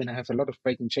 2 years, when I have a lot of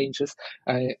breaking changes,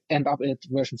 I end up at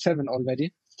version 7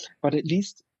 already. But at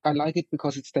least I like it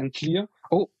because it's then clear,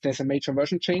 oh, there's a major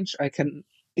version change. I can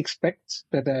expect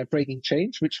that a breaking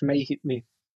change, which may hit me.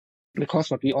 Because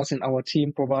what we also in our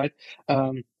team provide,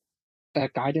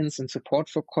 guidance and support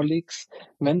for colleagues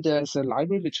when there's a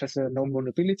library which has a known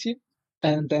vulnerability,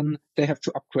 and then they have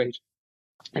to upgrade.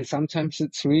 And sometimes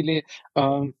it's really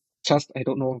just, I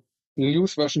don't know, you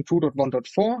use version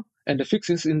 2.1.4 and the fix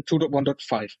is in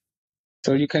 2.1.5.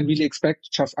 So you can really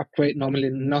expect just upgrade. Normally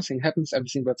nothing happens,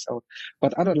 everything works out.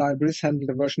 But other libraries handle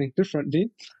the versioning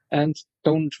differently and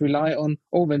don't rely on,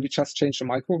 when we just change the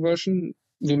micro version,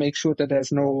 we make sure that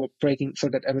there's no breaking so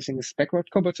that everything is backward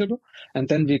compatible. And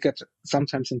then we get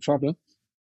sometimes in trouble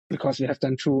because we have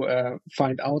then to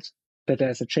find out that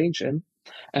there's a change in.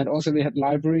 And also we had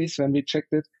libraries when we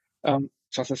checked it,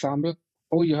 just example,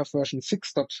 you have version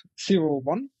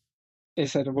 6.01.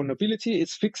 Is that a vulnerability?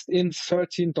 It's fixed in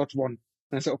 13.1.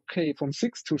 And so, okay, from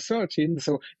 6 to 13,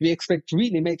 so we expect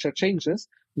really major changes.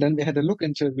 Then we had a look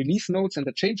into release notes and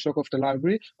the changelog of the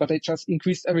library, but they just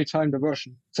increased every time the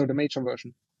version, so the major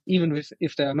version, even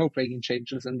if there are no breaking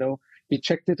changes. And though we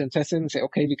checked it and tested it and say,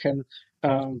 okay, we can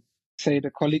say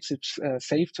the colleagues it's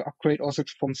safe to upgrade also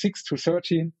from 6 to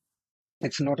 13,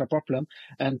 it's not a problem.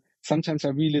 And sometimes I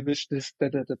really wish that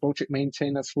the project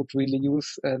maintainers would really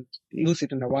use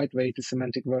it in the right way, the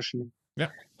semantic versioning. Yeah.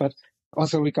 But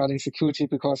also regarding security,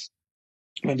 because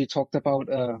when we talked about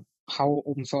how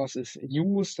open source is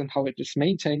used and how it is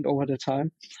maintained over the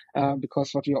time,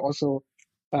 because what we are also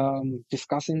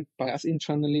discussing by us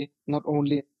internally, not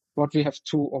only what we have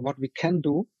to or what we can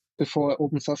do before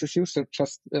open source is used. So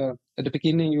just at the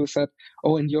beginning, you said,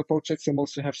 oh, in your projects, you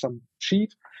mostly have some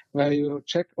sheet where you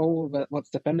check, oh, what's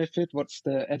the benefit, what's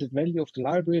the added value of the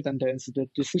library, then there is the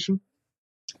decision.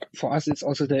 For us, it's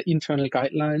also the internal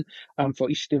guideline for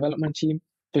each development team.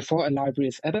 Before a library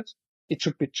is added, it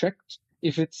should be checked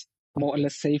if it's more or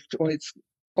less safe or it's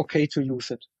okay to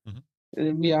use it. Mm-hmm.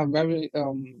 We are very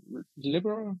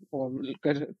liberal, or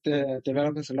get the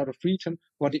developers a lot of freedom.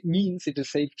 What it means, it is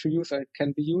safe to use, or it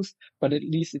can be used, but at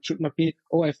least it should not be,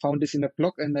 oh, I found this in a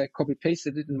blog and I copy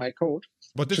pasted it in my code.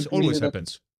 But this always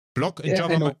happens. Blog in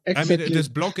Java. I know, exactly. I mean, this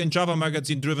blog in Java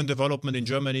magazine driven development in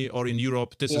Germany or in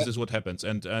Europe. This is what happens,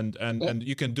 and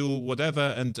you can do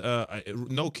whatever. And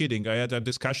no kidding, I had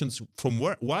discussions from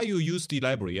why you use the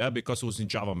library, because it was in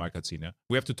Java magazine. Yeah?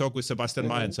 We have to talk with Sebastian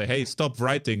May and say, hey, stop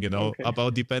writing,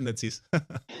 about dependencies.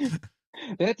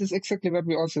 That is exactly what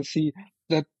we also see,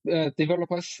 that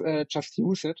developers just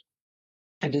use it.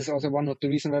 And this is also one of the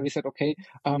reasons why we said, okay,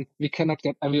 we cannot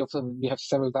get every of them. We have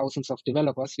several thousands of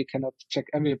developers. We cannot check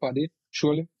everybody,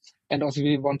 surely. And also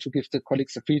we want to give the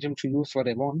colleagues the freedom to use what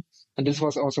they want. And this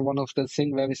was also one of the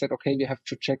things where we said, okay, we have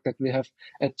to check that we have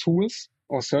tools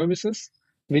or services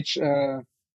which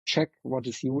check what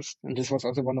is used. And this was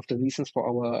also one of the reasons for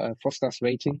our 4-star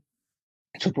rating,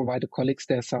 to provide the colleagues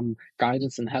there some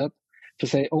guidance and help. To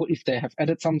say, oh, if they have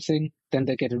added something, then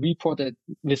they get a report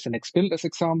with the next build as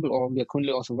example, or we are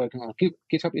currently also working on a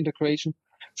GitHub integration,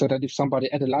 so that if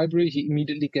somebody add a library, he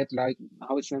immediately get, like,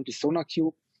 how it's named, the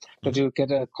SonarQube, that you get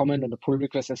a comment on the pull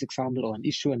request as example, or an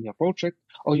issue in your project,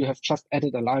 or you have just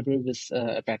added a library with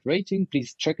a bad rating.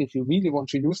 Please check if you really want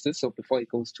to use this, so before it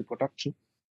goes to production.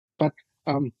 But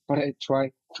what I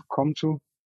try to come to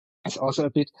is also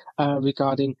a bit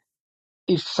regarding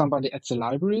if somebody adds a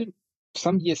library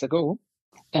some years ago,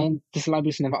 and this library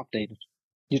is never updated.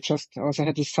 You just also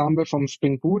had this sample from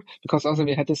Spring Boot, because also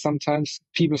we had this sometimes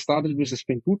people started with a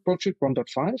Spring Boot project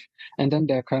 1.5, and then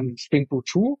there came Spring Boot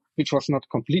 2, which was not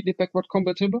completely backward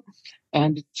compatible.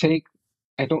 And it take,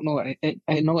 I don't know,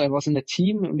 I know I was in a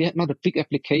team, we had not a big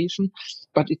application,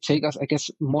 but it take us, I guess,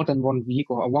 more than 1 week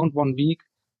or around 1 week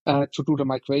to do the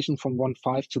migration from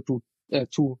 1.5 to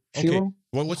 2.0. Okay.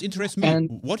 Well, what interests me,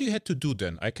 what you had to do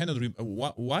then? I cannot remember.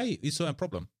 Why is so a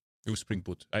problem with Spring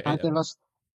Boot?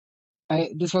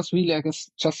 This was really, I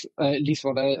guess, just at least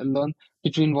what I learned,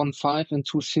 between 1.5 and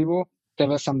 2.0, there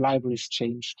were some libraries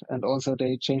changed. And also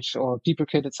they changed or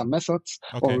deprecated some methods,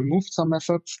 or removed some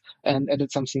methods and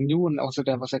added something new. And also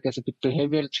there was, I guess, a bit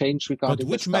behavioral change regarding But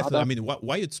which method? I mean,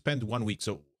 why it spent 1 week?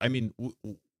 So, I mean,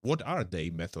 what are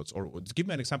they methods? Or give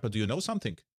me an example. Do you know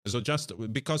something? So just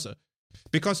because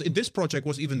in this project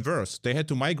was even worse. They had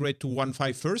to migrate to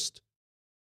 1.5 first,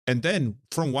 and then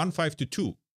from 1.5 to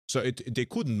 2. So they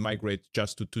couldn't migrate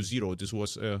just to 2.0. This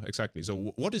was exactly.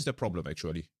 So what is the problem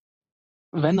actually?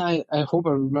 When I hope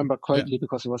I remember correctly,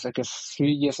 because it was, I guess,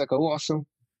 3 years ago or so.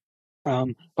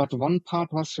 But one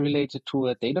part was related to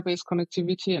a database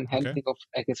connectivity and handling of,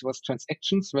 I guess it was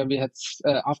transactions, where we had,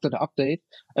 after the update,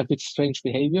 a bit strange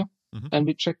behavior, and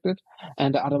we checked it.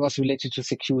 And the other was related to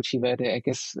security, where they, I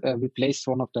guess, replaced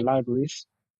one of the libraries.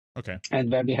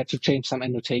 And where we had to change some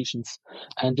annotations.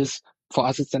 And this, for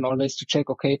us, it's then always to check,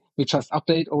 okay, we just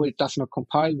update, or it does not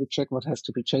compile. We check what has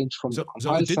to be changed from the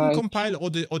compile side. So it didn't compile,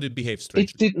 or it behaved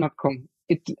strangely? It did not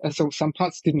so some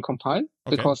parts didn't compile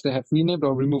because they have renamed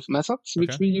or removed methods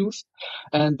which we used.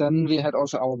 And then we had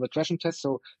also our regression tests.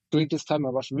 So during this time, I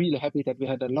was really happy that we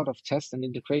had a lot of tests and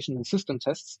integration and system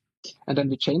tests. And then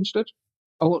we changed it.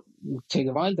 Oh, it would take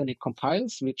a while, then it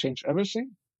compiles. We changed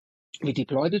everything. We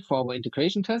deployed it for our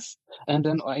integration tests. And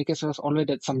then I guess it was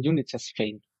already that some unit tests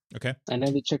failed. And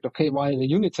then we checked, why the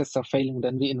unit tests are failing.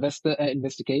 Then we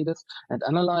investigated and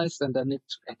analyzed. And then it,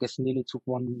 I guess, nearly took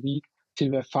 1 week till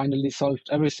we finally solved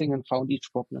everything and found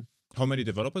each problem. How many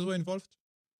developers were involved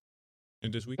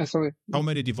in this week? Sorry. How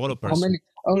many developers? How many?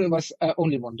 Oh, it was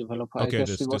only one developer. I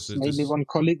guess it was mainly one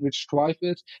colleague which drove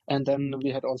it. And then we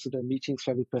had also the meetings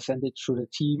where we presented to the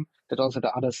team that also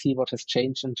the others see what has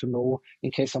changed and to know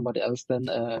in case somebody else then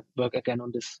work again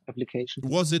on this application.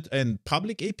 Was it a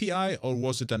public API or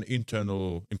was it an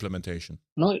internal implementation?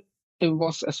 No, it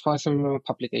was, as far as I remember,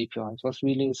 public API. It was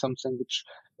really something which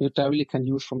you directly can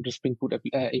use from the Spring Boot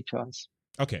APIs.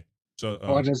 Okay. So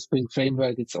or the Spring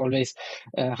framework, it's always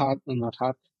hard, not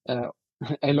hard.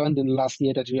 I learned in the last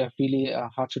year that we have really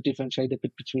hard to differentiate a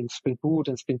bit between Spring Boot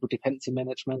and Spring Boot dependency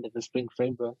management and the Spring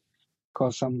framework,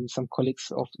 because some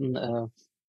colleagues often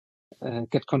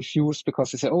get confused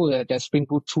because they say, oh, there's Spring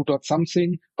Boot 2 dot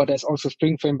something, but there's also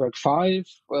Spring Framework 5,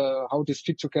 how this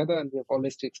fit together, and we have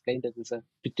always to explain that it's a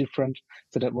bit different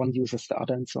so that one uses the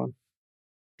other and so on.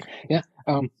 Yeah,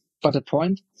 but the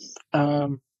point,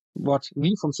 what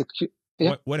we from security...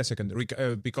 Yeah. Wait a second,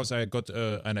 because I got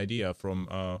an idea from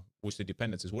with the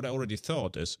dependencies. What I already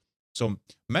thought is, so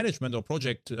management or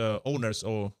project owners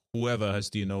or whoever has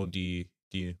the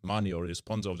the money or the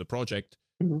sponsor of the project,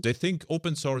 they think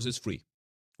open source is free,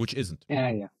 which isn't.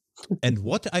 Yeah. And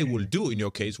what I will do in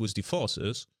your case with the force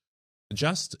is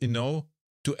just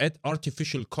to add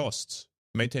artificial costs,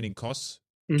 maintaining costs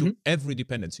to every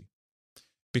dependency.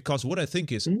 Because what I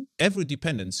think is every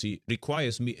dependency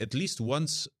requires me at least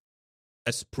once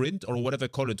a sprint or whatever I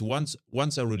call it,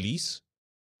 once a release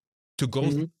to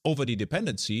go over the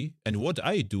dependency. And what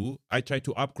I do, I try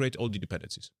to upgrade all the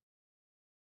dependencies.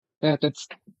 Yeah, that's...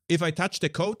 If I touch the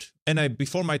code and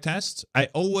before my tests, I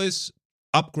always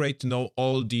upgrade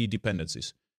all the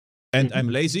dependencies. And I'm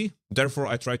lazy, therefore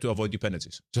I try to avoid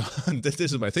dependencies. So this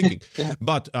is my thinking.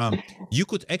 But you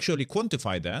could actually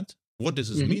quantify that, what does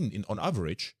this mean on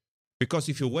average? Because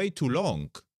if you wait too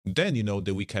long, then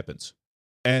the week happens.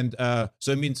 And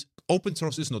so it means open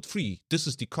source is not free. This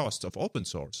is the cost of open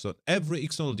source. So every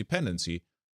external dependency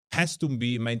has to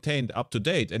be maintained up to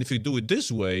date. And if you do it this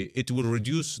way, it will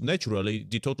reduce naturally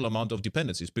the total amount of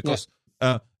dependencies. Because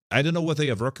I don't know whether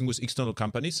you're working with external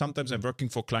companies. Sometimes I'm working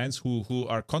for clients who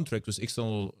are contract with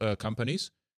external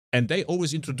companies, and they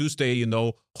always introduce their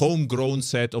homegrown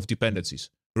set of dependencies.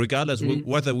 Regardless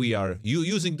whether we are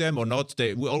using them or not,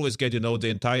 we always get the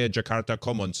entire Jakarta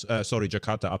Commons,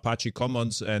 Jakarta Apache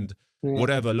Commons and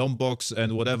whatever Lombok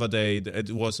and whatever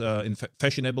it was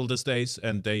fashionable these days,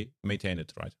 and they maintain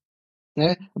it, right?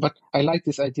 Yeah, but I like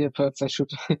this idea. Perhaps I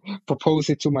should propose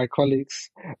it to my colleagues,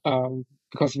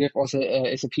 because we have also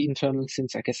SAP internal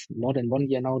since, I guess, more than 1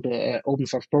 year now, the open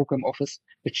source program office,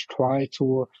 which try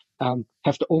to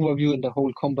have the overview in the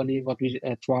whole company, what we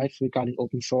drive regarding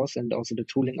open source and also the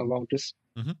tooling around this,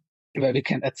 where we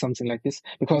can add something like this.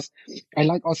 Because I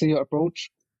like also your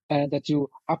approach that you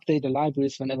update the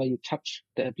libraries whenever you touch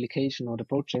the application or the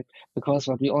project, because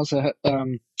what we also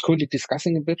currently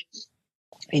discussing a bit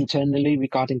internally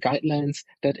regarding guidelines,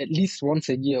 that at least once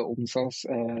a year open source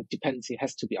dependency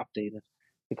has to be updated,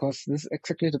 because this is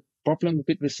exactly the problem a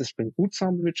bit with the Spring Boot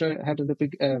sample, which I had in the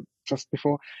big just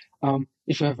before.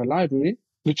 If you have a library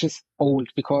which is old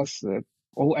because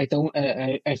I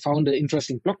found an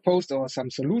interesting blog post or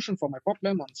some solution for my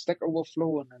problem on Stack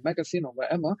Overflow and a magazine or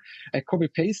wherever, I copy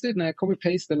paste it and I copy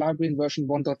paste the library in version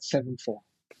 1.74.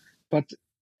 But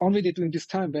already during this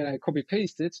time when I copy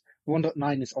paste it,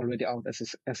 1.9 is already out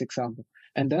as example.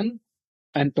 And then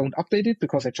I don't update it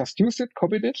because I just used it,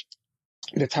 copied it.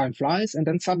 The time flies, and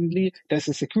then suddenly there's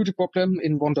a security problem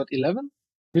in 1.11,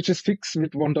 which is fixed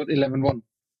with 1.11.1.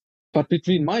 But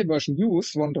between my version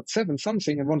used, 1.7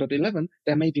 something and 1.11,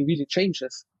 there may be really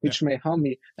changes which may harm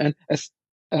me. And as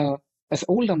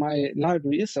older my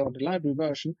library is, or the library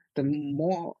version, the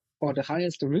more or the higher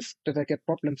is the risk that I get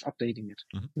problems updating it.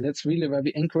 And that's really where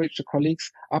we encourage the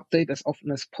colleagues update as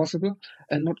often as possible,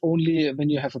 and not only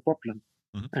when you have a problem.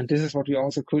 And this is what we're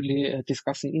also currently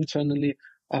discussing internally,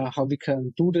 how we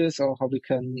can do this, or how we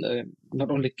can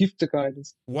not only give the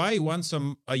guidance. Why once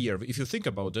a year? If you think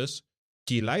about this,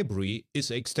 the library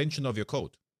is an extension of your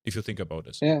code, if you think about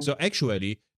this. So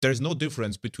actually, there's no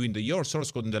difference between your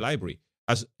source code and the library.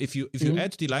 As if you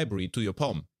add the library to your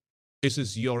POM, this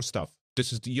is your stuff.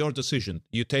 This is your decision.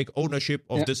 You take ownership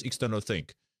of this external thing.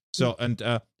 So, and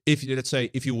if let's say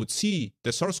if you would see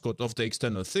the source code of the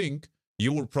external thing,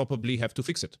 you will probably have to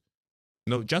fix it.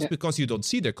 No, just because you don't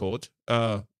see the code,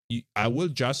 I will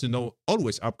just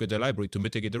always upgrade the library to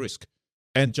mitigate the risk.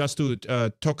 And just to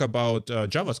talk about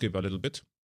JavaScript a little bit,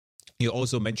 you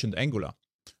also mentioned Angular.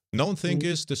 Known thing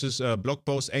is this is a blog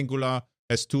post. Angular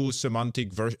has 2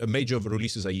 semantic major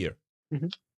releases a year,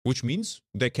 which means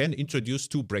they can introduce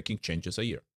 2 breaking changes a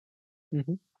year.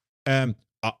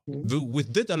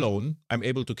 With that alone, I'm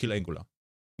able to kill Angular.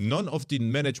 None of the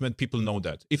management people know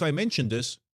that. If I mention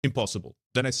this, impossible.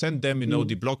 Then I send them,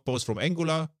 the blog post from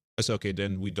Angular. I say, okay,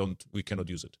 then we cannot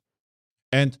use it.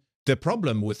 And the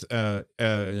problem with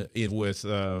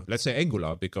let's say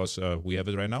Angular, because we have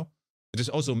it right now, it is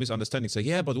also misunderstanding. Say,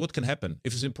 yeah, but what can happen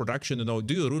if it's in production?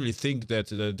 Do you really think that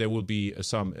there will be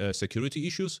some security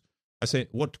issues? I say,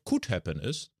 what could happen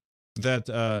is that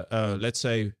let's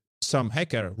say some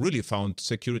hacker really found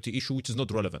security issue which is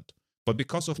not relevant. But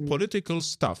because of political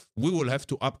stuff, we will have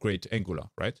to upgrade Angular,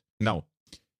 right? Now,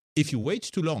 if you wait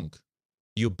too long,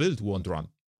 your build won't run.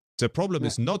 The problem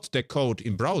is not the code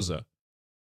in browser.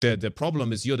 The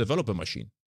problem is your developer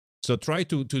machine. So try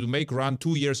to make run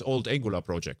 2 years old Angular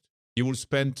project. You will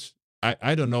spend,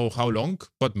 I don't know how long,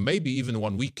 but maybe even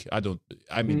 1 week.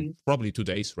 Probably 2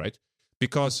 days, right?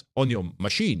 Because on your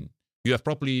machine, you have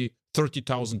probably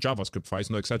 30,000 JavaScript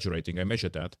files, no exaggerating, I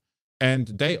measured that. And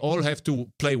they all have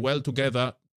to play well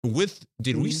together with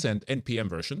the recent NPM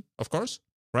version, of course,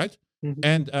 right?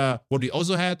 And what we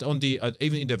also had on the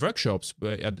even in the workshops,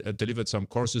 I delivered some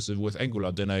courses with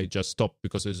Angular. Then I just stopped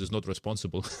because this is not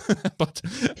responsible.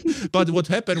 but what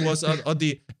happened was at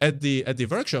the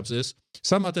workshops is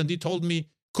some attendee told me,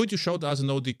 "Could you show us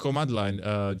the command line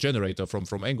generator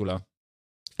from Angular?"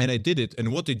 And I did it.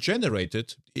 And what it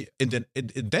generated, in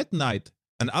that night,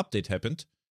 an update happened.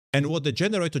 And what the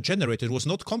generator generated was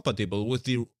not compatible with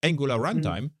the Angular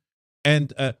runtime.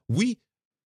 And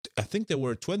I think there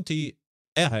were 20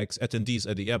 AirHacks attendees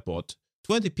at the airport.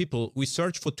 20 people, we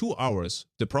searched for 2 hours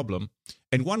the problem.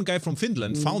 And one guy from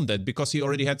Finland found that because he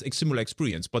already had a similar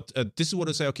experience. But this is what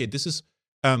I say, okay, this is,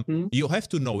 you have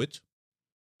to know it.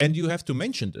 And you have to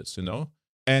mention this,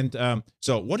 And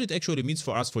so what it actually means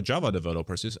for us, for Java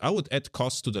developers, is I would add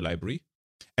costs to the library.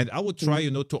 And I would try,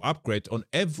 to upgrade on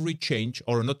every change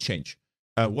or not change.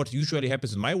 What usually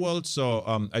happens in my world,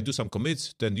 so I do some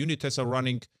commits, then unit tests are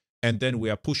running, and then we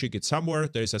are pushing it somewhere.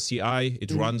 There is a CI,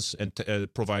 it runs and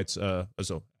provides,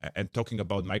 and talking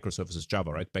about microservices,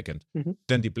 Java, right, backend.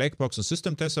 Then the black box and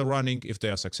system tests are running. If they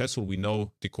are successful, we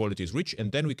know the quality is rich,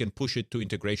 and then we can push it to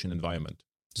integration environment.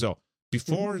 So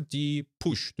before the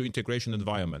push to integration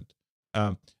environment,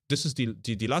 this is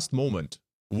the last moment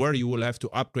where you will have to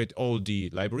upgrade all the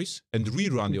libraries and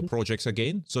rerun your projects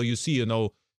again. So you see,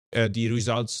 the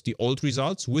results, the old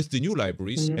results with the new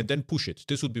libraries, and then push it.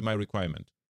 This would be my requirement.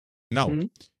 Now,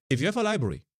 if you have a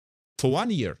library for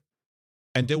 1 year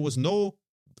and there was no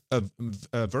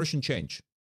version change,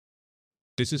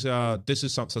 this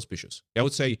is suspicious. I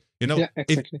would say,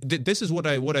 exactly. This is what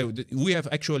we have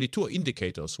actually 2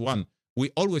 indicators. One, we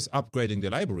always upgrading the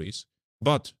libraries,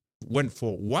 but when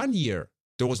for 1 year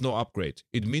there was no upgrade,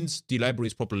 it means the library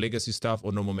is proper legacy stuff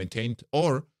or no more maintained.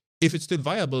 Or if it's still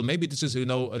viable, maybe this is,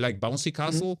 like bouncy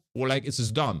castle, or like this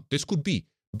is done. This could be,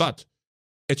 but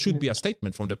it should be a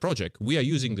statement from the project. We are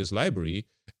using this library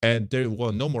and there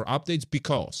were no more updates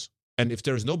because, and if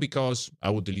there is no because, I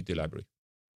would delete the library.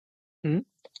 Yeah,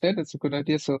 that's a good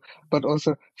idea. So, but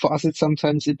also for us, it's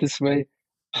sometimes in this way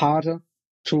harder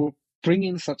to bring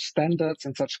in such standards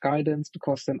and such guidance,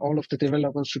 because then all of the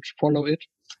developers should follow it.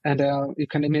 And you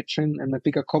can imagine in a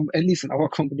bigger at least in our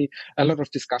company, a lot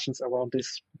of discussions around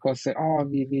this, because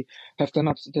we have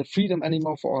not the freedom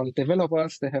anymore for all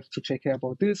developers. They have to take care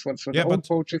about this, what's for their own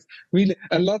projects. Really,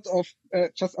 a lot of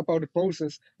just about the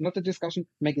process, not the discussion,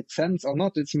 make it sense or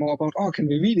not. It's more about, can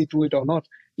we really do it or not?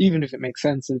 Even if it makes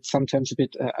sense, it's sometimes a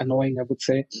bit annoying, I would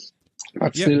say.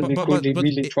 But still, we could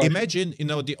really try. Imagine,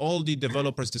 all the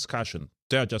developers' discussion.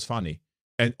 They are just funny,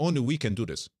 and only we can do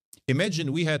this.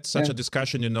 Imagine we had such a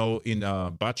discussion, in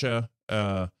a butcher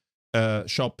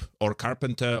shop or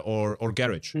carpenter or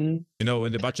garage. When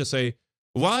the butcher say,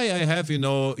 "Why I have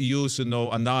use a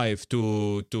knife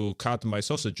to cut my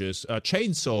sausages? A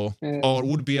chainsaw or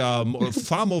would be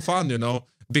far more fun,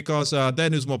 Because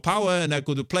then there's more power and I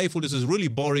could playful. This is really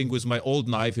boring with my old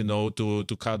knife,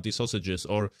 to cut the sausages.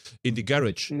 Or in the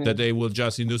garage that they will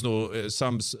just use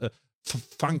some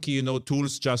funky,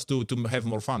 tools just to have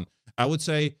more fun. I would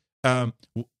say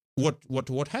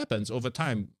what happens over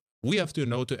time, we have to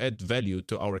to add value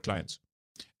to our clients,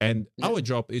 and our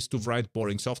job is to write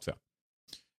boring software.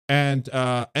 And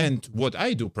what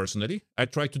I do personally, I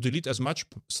try to delete as much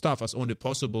stuff as only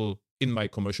possible in my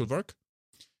commercial work.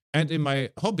 And in my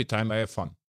hobby time, I have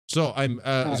fun. So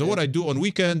what I do on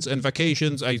weekends and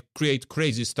vacations, I create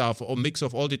crazy stuff or mix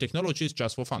of all the technologies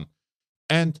just for fun.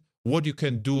 And what you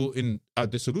can do in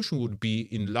the solution would be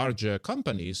in larger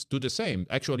companies do the same.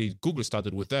 Actually, Google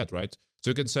started with that, right? So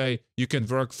you can say you can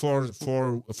work 4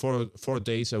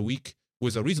 days a week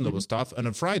with a reasonable stuff, and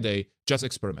on Friday just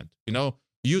experiment.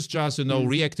 Use just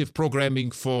reactive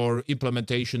programming for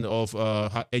implementation of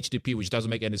HTTP, which doesn't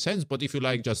make any sense. But if you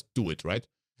like, just do it, right?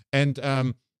 And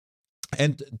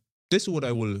this is what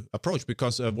I will approach,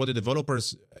 because what the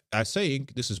developers are saying,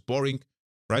 this is boring,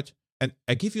 right? And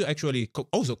I give you actually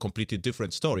also completely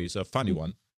different stories, a funny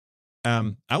one.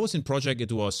 I was in project,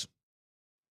 it was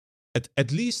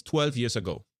at least 12 years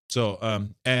ago. So,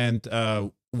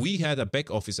 we had a back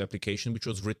office application which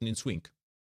was written in Swing.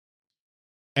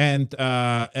 And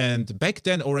back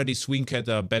then already Swing had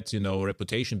a bad,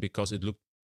 reputation because it looked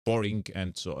boring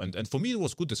and so. And for me, it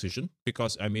was a good decision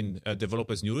because,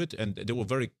 developers knew it and they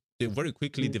very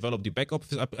quickly developed the back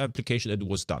office application and it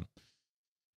was done.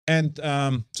 And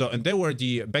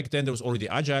back then there was already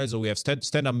Agile, so we have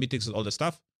stand-up meetings and all the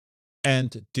stuff.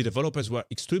 And the developers were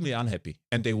extremely unhappy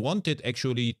and they wanted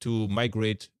actually to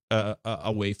migrate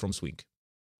away from Swing.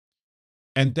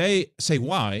 And they say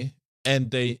why,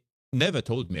 and they never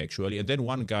told me actually. And then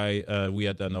one guy we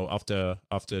had after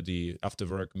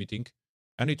work meeting,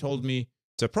 and he told me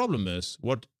the problem is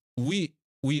what we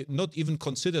not even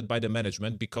considered by the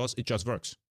management because it just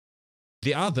works.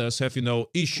 The others have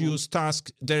issues,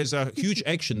 tasks. There is a huge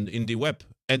action in the web,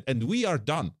 and we are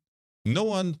done. No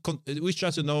one we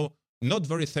just not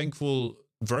very thankful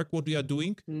work what we are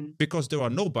doing because there are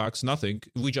no bugs, nothing.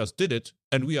 We just did it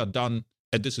and we are done.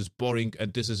 And this is boring.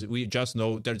 And we just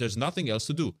know there's nothing else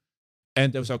to do.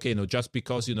 And it was okay, just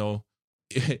because,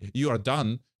 you are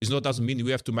done, doesn't mean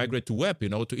we have to migrate to web,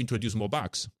 to introduce more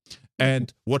bugs.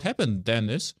 And what happened then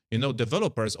is, all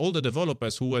the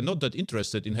developers who were not that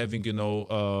interested in having,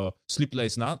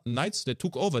 sleepless nights, they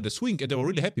took over the Swing and they were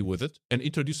really happy with it and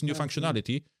introduced new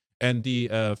functionality. And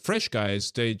the fresh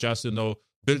guys, they just,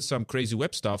 built some crazy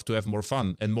web stuff to have more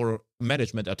fun and more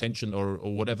management attention or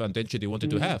whatever attention they wanted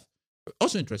to have.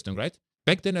 Also interesting, right?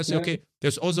 Back then I said, okay,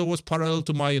 there's also was parallel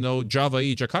to my, Java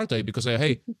E, Jakarta E, because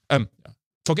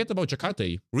forget about Jakarta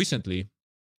E. Recently,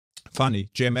 funny,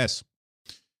 JMS.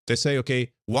 They say,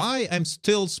 okay, why I'm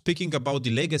still speaking about the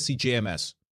legacy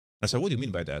JMS? I said, what do you mean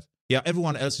by that? Yeah,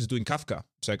 everyone else is doing Kafka.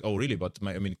 It's like, oh, really? But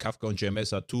Kafka and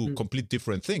JMS are two complete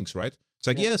different things, right? It's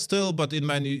like, yeah, still, but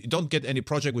you don't get any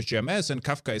project with JMS, and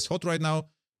Kafka is hot right now.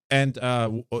 And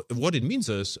what it means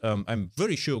is, I'm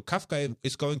very sure Kafka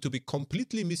is going to be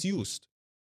completely misused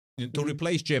to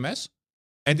replace JMS.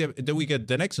 And then we get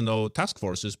the next, task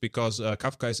forces because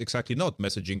Kafka is exactly not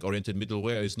messaging-oriented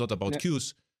middleware. It's not about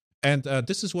queues. And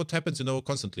this is what happens,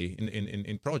 constantly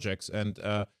in projects. And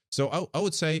so I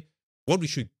would say what we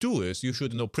should do is you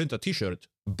should, print a T-shirt.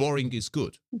 Boring is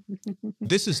good.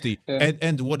 This is the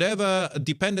and whatever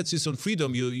dependencies on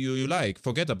freedom you like,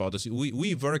 forget about this.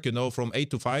 We work, from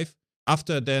 8 to 5.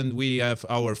 After then we have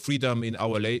our freedom in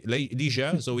our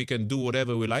leisure, so we can do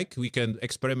whatever we like. We can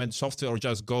experiment software or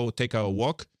just go take a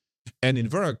walk. And in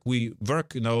work we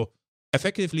work,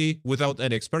 effectively without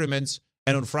any experiments.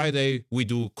 And on Friday we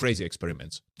do crazy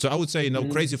experiments. So I would say,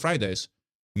 crazy Fridays.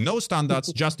 No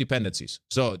standards, just dependencies.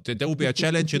 So there will be a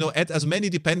challenge, add as many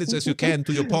dependencies as you can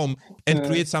to your POM and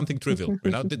create something trivial.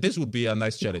 This would be a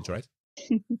nice challenge, right?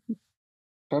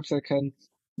 Perhaps I can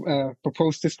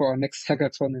propose this for our next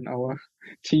hackathon in our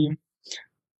team.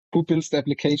 Who builds the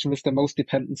application with the most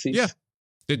dependencies? Yeah,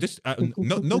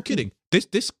 no kidding. This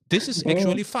is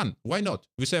actually fun. Why not?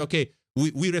 We say, okay,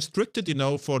 we restricted,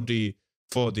 for the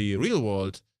real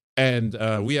world. And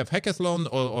we have hackathon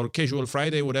or casual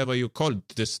Friday, whatever you call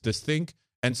this thing,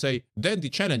 and say, then the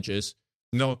challenge is,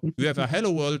 you have a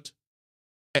hello world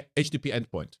HTTP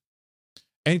endpoint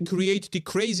and create the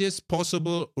craziest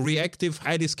possible reactive,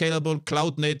 highly scalable,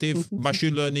 cloud native,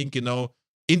 machine learning,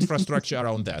 infrastructure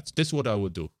around that. This is what I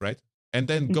would do, right? And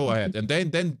then go ahead. And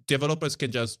then developers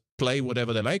can just play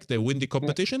whatever they like. They win the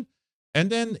competition. And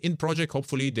then in project,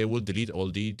 hopefully, they will delete all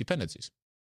the dependencies.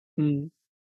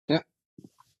 Yeah.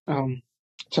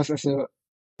 Just as I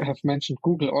have mentioned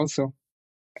Google also,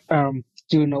 do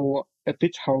you know a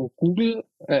bit how Google,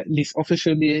 at least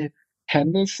officially,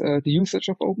 handles the usage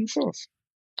of open source?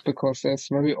 Because there's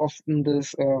very often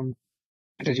this,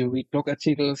 that you read blog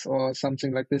articles or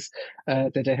something like this,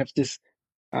 that they have this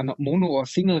not mono or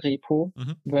single repo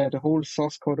where the whole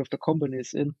source code of the company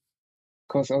is in.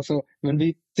 Because also when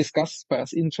we discuss by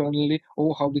us internally,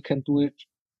 how we can do it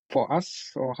for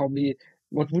us, or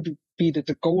what would be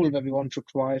the goal where we want to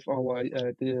drive our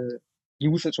the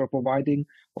usage or providing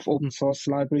of open source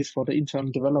libraries for the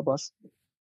internal developers.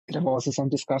 There were also some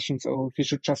discussions, if we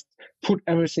should just put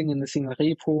everything in a single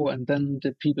repo and then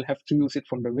the people have to use it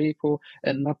from the repo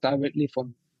and not directly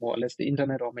from more or less the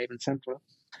internet or maybe central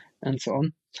and so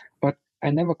on. But I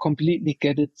never completely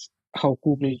get it how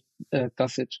Google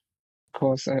does it.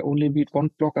 Because I only read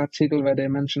one blog article where they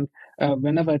mentioned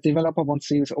whenever a developer wants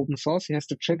to use open source, he has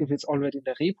to check if it's already in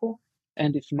the repo.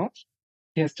 And if not,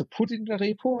 he has to put it in the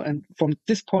repo. And from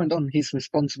this point on, he's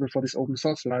responsible for this open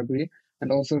source library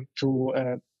and also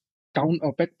to down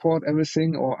or backport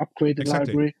everything or upgrade the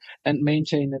library and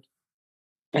maintain it.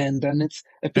 And then it's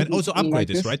a bit and also upgrade like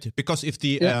this, right? Because if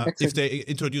exactly. if they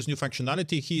introduce new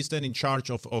functionality, he is then in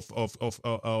charge of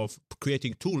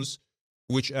creating tools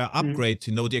which upgrade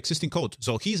the existing code.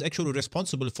 So he's actually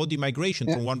responsible for the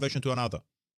migration from one version to another.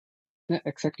 Yeah,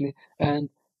 exactly. And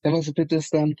there was a bit this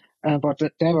then, but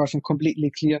there wasn't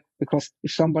completely clear because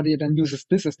if somebody then uses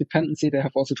this as dependency, they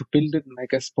have also to build it and I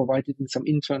guess provide it in some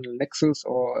internal Nexus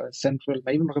or a central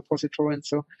Maven repository and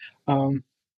so.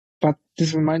 But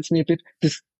this reminds me a bit,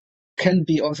 this can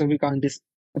be also regarding this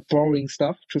borrowing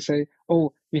stuff to say,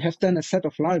 oh, we have then a set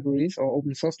of libraries or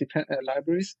open source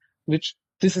libraries, which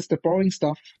this is the borrowing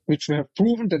stuff, which we have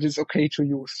proven that it's okay to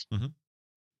use. Mm-hmm.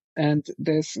 And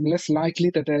there's less likely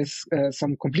that there's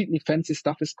some completely fancy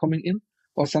stuff is coming in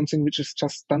or something which is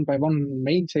just done by one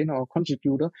maintainer or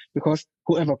contributor because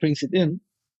whoever brings it in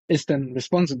is then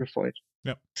responsible for it.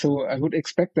 Yeah. So I would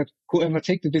expect that whoever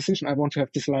take the decision, I want to have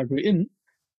this library in,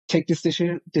 take this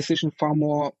decision far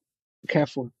more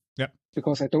careful. Yeah.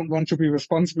 Because I don't want to be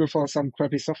responsible for some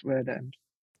crappy software at the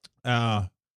end.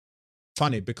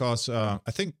 Funny because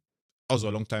I think also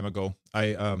a long time ago,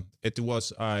 I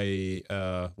was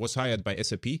hired by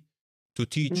SAP to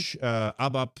teach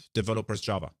ABAP developers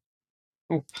Java.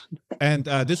 Oh. And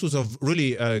this was a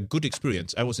really good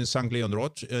experience. I was in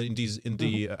Saint-Léon-Roth in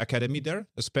the academy there.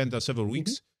 I spent several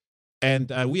weeks, and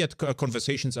we had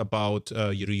conversations about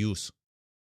reuse.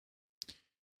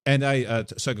 And I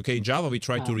said, okay, in Java we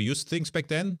tried to reuse things back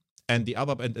then, and the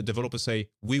ABAP and the developers say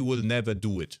we will never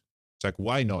do it. It's like,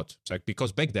 why not? It's like,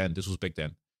 because back then, this was back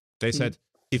then. They said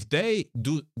if they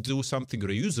do something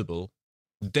reusable,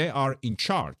 they are in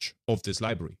charge of this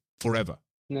library forever.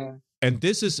 Yeah. And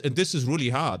this is really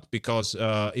hard because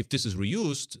if this is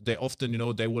reused, they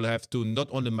often, they will have to not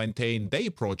only maintain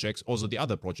their projects, also the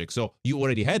other projects. So you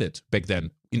already had it back then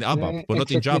in ABAP, but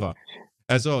not in Java.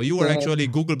 And so you were actually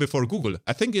Google before Google.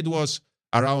 I think it was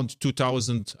around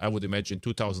 2000, I would imagine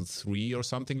 2003 or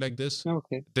something like this.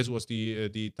 Okay. This was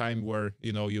the time where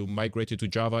you migrated to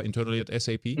Java internally at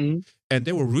SAP, and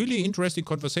they were really interesting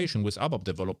conversation with ABAP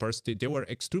developers. They were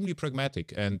extremely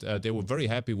pragmatic, and they were very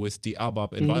happy with the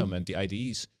ABAP environment, the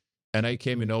IDEs. And I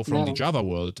came, from the Java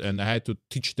world, and I had to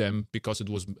teach them because it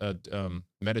was a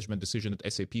management decision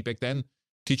at SAP back then.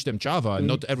 Teach them Java, and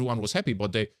not everyone was happy,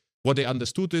 but what they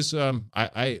understood is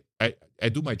I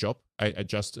do my job. I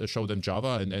just show them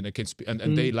Java, and I can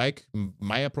and they like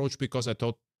my approach because I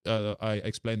thought I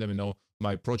explained them,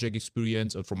 my project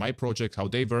experience and from my project how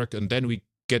they work, and then we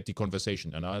get the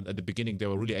conversation. And at the beginning they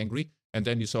were really angry, and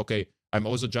then you say, okay, I'm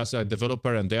also just a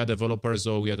developer and they are developers,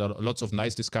 so we had lots of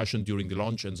nice discussion during the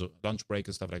lunch and so lunch break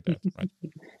and stuff like that,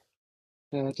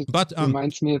 right? But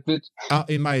reminds me a bit.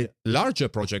 In my larger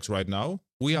projects right now,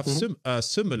 we have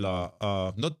similar,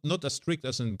 not as strict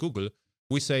as in Google.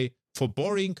 We say for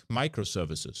boring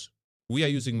microservices, we are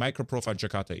using microprofile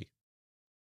Jakarta.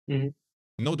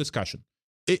 No discussion.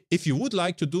 If you would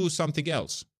like to do something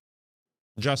else,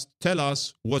 just tell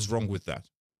us what's wrong with that.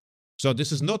 So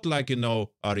this is not like, a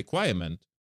requirement.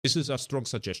 This is a strong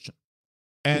suggestion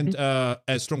and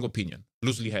a strong opinion,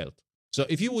 loosely held. So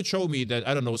if you would show me that,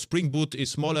 I don't know, Spring Boot is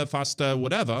smaller, faster,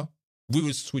 whatever, we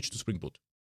will switch to Spring Boot.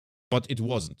 But it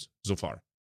wasn't so far.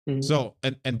 So,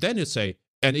 and then you say,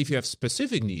 and if you have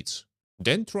specific needs,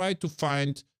 then try to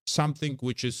find something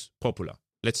which is popular.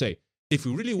 Let's say, if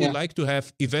you really would like to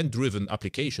have event-driven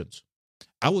applications,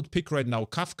 I would pick right now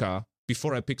Kafka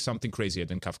before I pick something crazier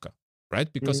than Kafka,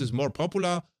 right? Because it's more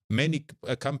popular. Many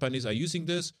companies are using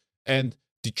this, and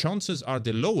the chances are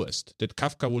the lowest that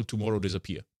Kafka will tomorrow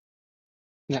disappear.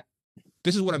 Yeah.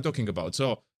 This is what I'm talking about.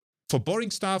 So for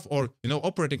boring stuff or,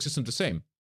 operating system, the same.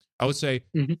 I would say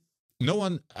no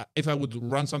one, if I would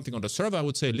run something on the server, I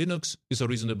would say Linux is a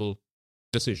reasonable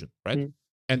decision, right?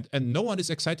 And no one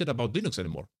is excited about Linux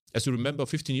anymore. As you remember,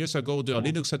 15 years ago, the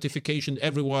Linux certification,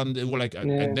 everyone, they were like, I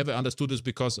never understood this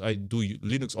because I do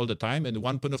Linux all the time. And at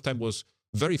one point of time was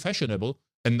very fashionable.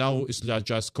 And now it's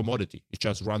just commodity. It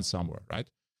just runs somewhere, right?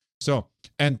 So,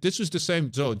 and this is the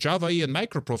same. So Java E and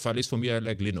microprofile is for me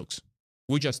like Linux.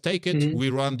 We just take it, we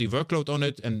run the workload on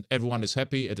it, and everyone is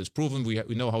happy. It is proven. We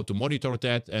know how to monitor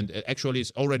that. And actually,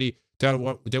 it's already, there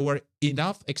were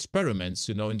enough experiments,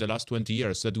 in the last 20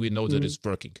 years that we know that it's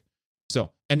working.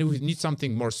 So, and if we need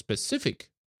something more specific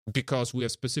because we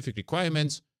have specific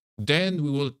requirements, then we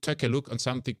will take a look on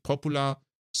something popular,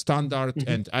 standard,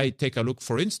 and I take a look,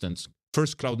 for instance,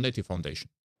 first Cloud Native Foundation.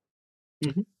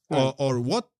 Or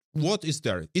what is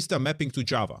there? Is there mapping to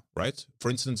Java, right? For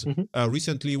instance,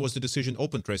 recently was the decision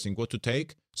open tracing, what to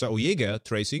take. So Jaeger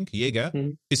tracing,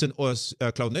 is an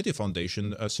Cloud Native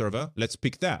Foundation server. Let's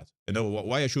pick that.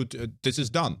 Why I should, this is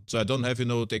done. So I don't have,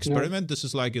 the experiment. This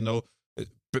is like,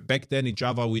 back then in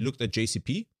Java, we looked at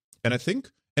JCP, and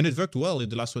it worked well in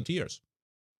the last 20 years.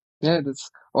 Yeah,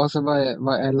 that's also why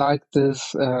I like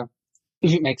this,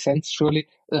 if it makes sense, surely,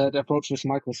 the approach with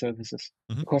microservices.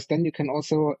 Because then you can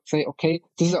also say, okay,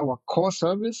 this is our core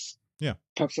service.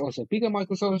 perhaps also a bigger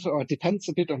microservice, or it depends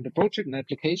a bit on the project and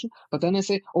application. But then I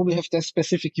say, oh, we have their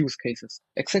specific use cases.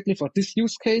 Exactly for this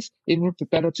use case, it would be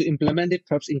better to implement it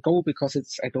perhaps in Go because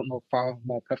it's, I don't know, far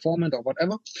more performant or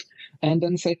whatever. And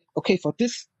then say, okay, for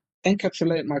this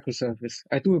encapsulated microservice,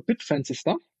 I do a bit fancy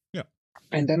stuff. Yeah.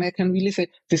 And then I can really say,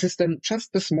 this is then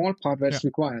just the small part where it's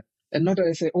required. And not that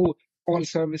I say, oh, all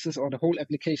services or the whole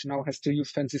application now has to use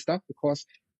fancy stuff because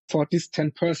for this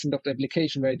 10% of the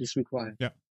application where it is required. Yeah.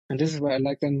 And this is why I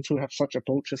like them to have such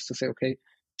approaches to say, okay,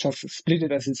 just split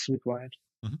it as it's required.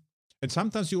 Mm-hmm. And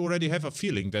sometimes you already have a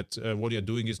feeling that what you're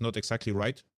doing is not exactly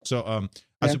right. So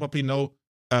as you probably know,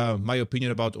 my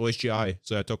opinion about OSGI.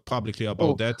 So I talk publicly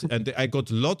about that. And I got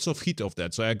lots of heat of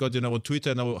that. So I got, on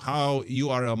Twitter, how you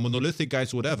are a monolithic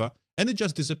guys, whatever. And it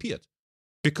just disappeared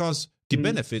because the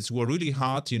benefits were really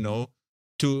hard, to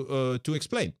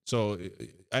explain. So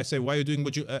I say, why are you doing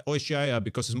OSGI?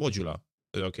 Because it's modular.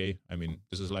 Okay, I mean,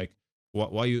 this is like,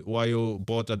 why you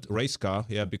bought a race car?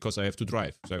 Yeah, because I have to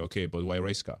drive. It's like, okay, but why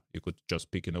race car? You could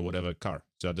just pick, whatever car.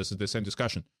 So this is the same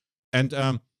discussion. And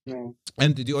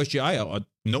and the OSGI,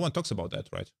 no one talks about that,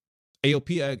 right?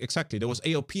 AOP, exactly. There was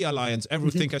AOP Alliance.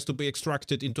 Everything has to be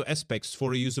extracted into aspects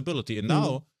for reusability. And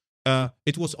now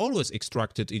it was always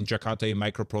extracted in Jakarta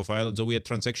microprofile. So we had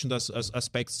transaction as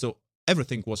aspects. So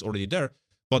everything was already there.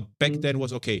 But back then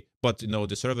was okay, but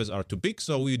the servers are too big,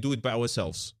 so we do it by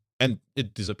ourselves, and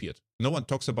it disappeared. No one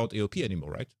talks about AOP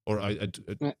anymore, right? Or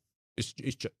this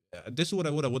is what I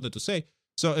wanted to say.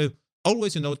 So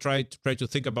always, try to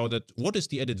think about it. What is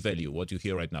the added value? What you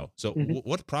hear right now? So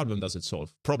what problem does it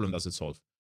solve?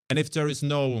 And if there is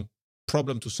no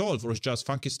problem to solve, or it's just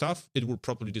funky stuff, it will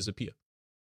probably disappear.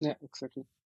 Yeah, exactly.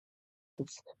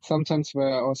 It's sometimes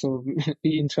where also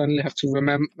we internally have to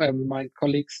remind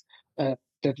colleagues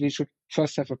that we should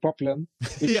first have a problem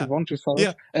which we want to solve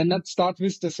and not start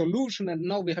with the solution. And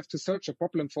now we have to search a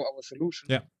problem for our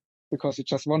solution because we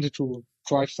just wanted to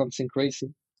drive something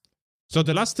crazy. So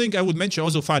the last thing I would mention,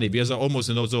 also funny, because I almost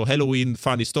so Halloween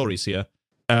funny stories here.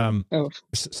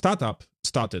 Startup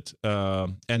started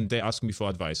and they asked me for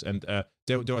advice. And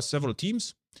there were several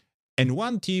teams. And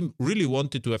one team really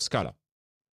wanted to have Scala.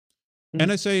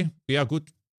 And I say, yeah, good.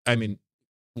 I mean,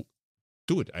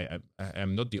 do it.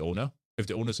 I'm not the owner. If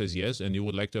the owner says yes and you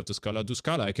would like to have the Scala, do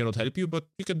Scala. I cannot help you, but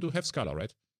you can have Scala,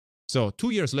 right? So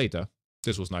 2 years later,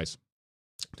 this was nice.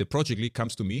 The project lead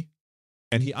comes to me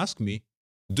and he asked me,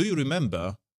 do you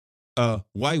remember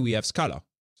why we have Scala?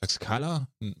 Like, Scala?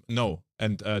 No.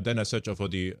 And then I searched for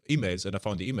the emails and I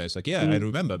found the emails. Like, yeah, I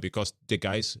remember because the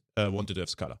guys wanted to have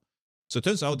Scala. So it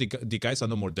turns out the guys are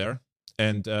no more there.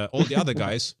 And all the other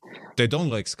guys, they don't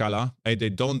like Scala and they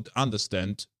don't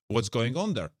understand what's going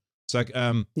on there. It's like,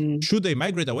 should they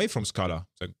migrate away from Scala?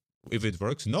 It's like, if it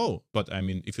works, no. But I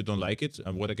mean, if you don't like it,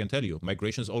 what I can tell you,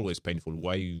 migration is always painful.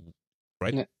 Why,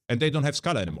 right? Yeah. And they don't have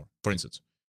Scala anymore, for instance.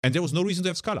 And there was no reason to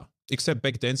have Scala, except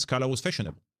back then Scala was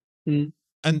fashionable.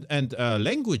 And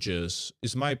languages,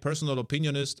 is my personal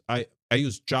opinion, is I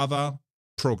use Java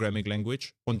programming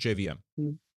language on JVM.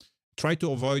 Try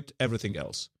to avoid everything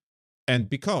else. And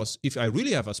because if I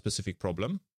really have a specific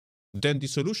problem, then the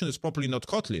solution is probably not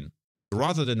Kotlin,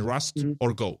 rather than Rust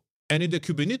or Go. And in the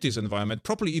Kubernetes environment,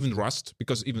 probably even Rust,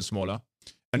 because even smaller.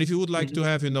 And if you would like to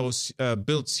have,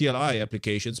 build CLI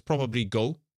applications, probably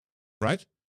Go, right?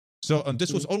 So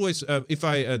this was always, if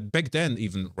I, back then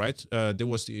even, right, there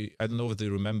was the, I don't know if they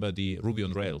remember the Ruby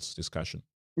on Rails discussion.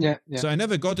 Yeah. So I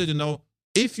never got it,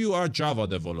 if you are a Java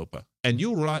developer and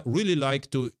you really like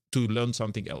to learn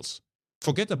something else,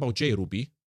 forget about JRuby,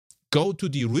 go to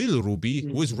the real Ruby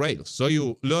with Rails. So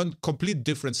you learn complete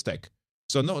different stack.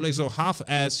 So not like so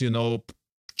half-ass,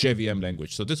 JVM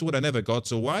language. So this is what I never got.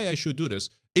 So why I should do this?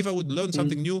 If I would learn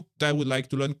something new, then I would like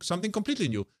to learn something completely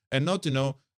new and not,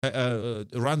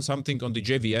 run something on the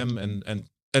JVM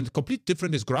and complete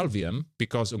different is GraalVM,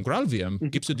 because on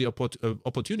GraalVM gives you the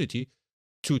opportunity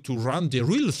to run the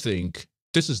real thing.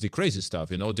 This is the crazy stuff,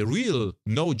 the real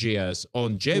Node.js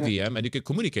on JVM, and you can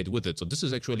communicate with it. So this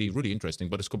is actually really interesting,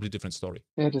 but it's a completely different story.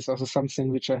 Yeah, there's also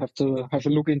something which I have to have a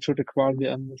look into the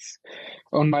GraalVM. It's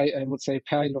on my, I would say,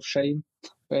 pile of shame,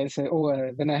 where I say,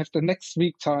 when I have the next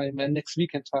week time and next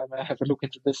weekend time, I have a look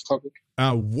into this topic.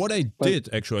 What I did,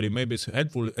 actually, maybe it's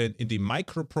helpful, in the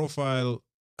micro profile,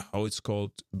 how it's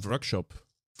called, workshop,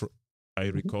 I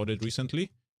recorded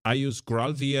recently. I use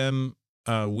GraalVM,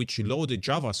 which loaded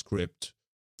JavaScript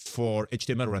for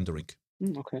HTML rendering.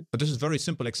 Okay. But this is a very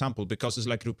simple example because it's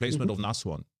like replacement of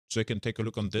NAS1. So you can take a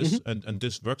look on this, and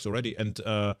this works already. And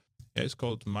it's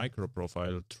called Micro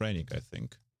Profile Training, I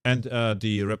think. And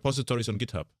the repository is on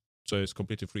GitHub. So it's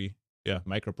completely free.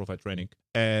 micro-profile training.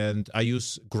 And I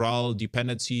use Graal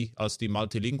dependency as the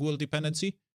multilingual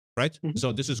dependency, right?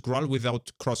 So this is Graal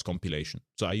without cross-compilation.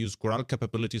 So I use Graal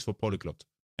capabilities for polyglot.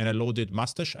 And I loaded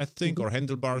Mustache, I think, or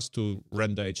handlebars to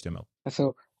render HTML.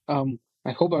 So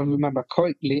I hope I remember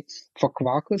correctly. For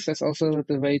Quarkus, there's also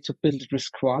the way to build it with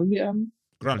GraalVM.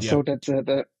 Graal, So that's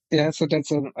so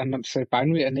that's a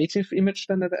binary, a native image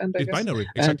then at the end, I It's guess. binary,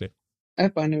 exactly.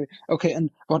 Binary. Okay,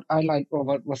 and what I like, or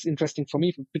what was interesting for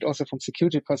me, a bit also from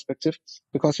security perspective,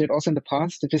 because we had also in the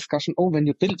past the discussion, when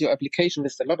you build your application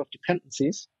with a lot of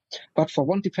dependencies, but for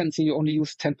one dependency, you only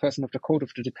use 10% of the code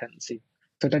of the dependency.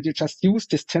 So that you just use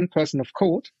this 10% of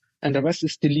code and the rest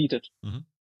is deleted.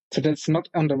 So that's not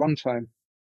on the runtime.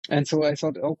 And so I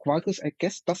thought, Quarkus, I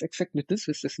guess, does exactly this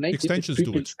with this native. Extensions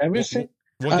do it. Everything.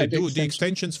 What they do, the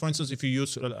extensions, for instance, if you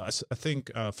use, I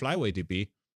think, FlyWayDB,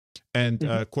 and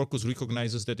Quarkus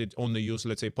recognizes that it only uses,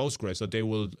 let's say, Postgres, so they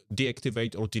will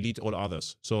deactivate or delete all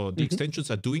others. So the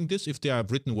extensions are doing this if they are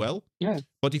written well. Yeah.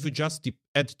 But if you just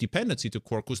add dependency to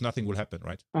Quarkus, nothing will happen,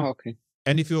 right? Oh, okay.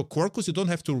 And if you're Quarkus, you don't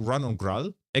have to run on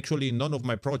Graal. Actually, none of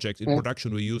my projects in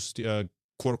production, we use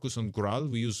Quarkus on Graal.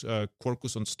 We use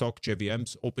Quarkus on stock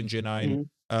JVMs, OpenJ9,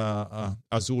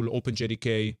 Azul,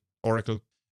 OpenJDK, Oracle.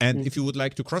 And if you would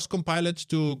like to cross-compile it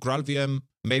to GraalVM,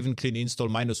 Maven clean install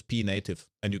 -p native,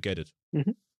 and you get it.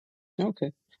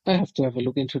 Okay. I have to have a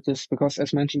look into this because,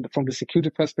 as mentioned, from the security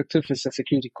perspective, with the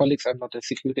security colleagues, I'm not a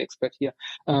security expert here,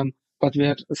 but we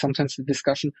had sometimes the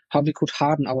discussion how we could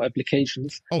harden our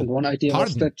applications. And one idea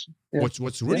was that...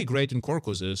 What's really great in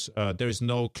Quarkus is there is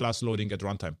no class loading at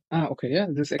runtime. Okay, yeah.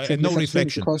 This exactly no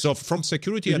reflection. So from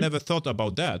security, I never thought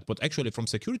about that. But actually, from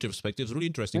security perspective, it's really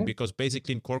interesting because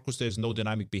basically in Quarkus, there's no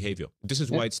dynamic behavior. This is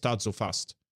why it starts so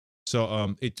fast.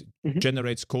 So it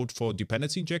generates code for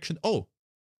dependency injection. Oh,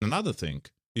 another thing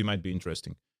it might be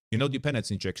interesting. You know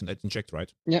dependency injection at inject,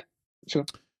 right? Yeah, sure.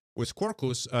 With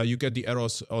Quarkus, you get the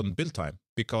errors on build time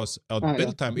because on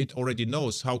build time, it already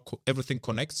knows how everything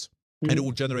connects and it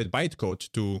will generate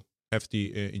bytecode to have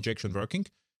the injection working.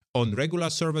 On regular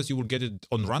servers, you will get it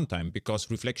on runtime because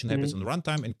reflection happens on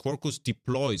runtime and Quarkus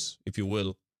deploys, if you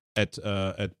will, at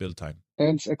build time.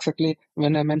 And exactly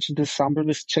when I mentioned this sample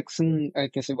with Jackson, I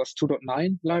guess it was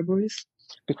 2.9 libraries,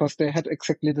 because they had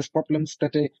exactly these problems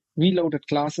that they reloaded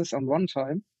classes on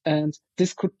runtime, and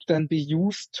this could then be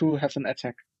used to have an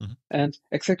attack. And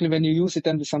exactly when you use it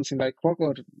then with something like Quark,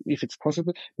 or if it's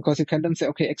possible, because you can then say,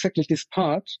 okay, exactly this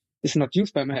part is not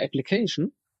used by my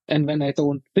application, and when I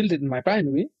don't build it in my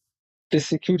binary, the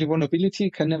security vulnerability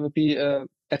can never be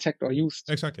attacked or used.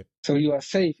 Exactly. So you are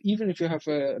safe, even if you have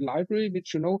a library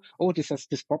which this has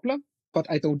this problem, but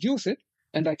I don't use it,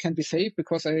 and I can be safe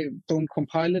because I don't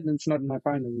compile it and it's not in my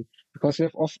binary. Because we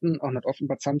have often, or not often,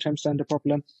 but sometimes then the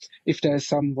problem, if there is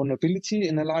some vulnerability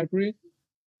in a library,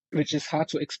 which is hard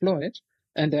to exploit,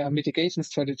 and there are mitigation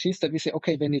strategies that we say,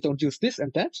 okay, when you don't use this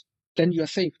and that, then you are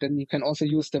safe. Then you can also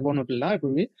use the vulnerable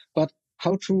library, but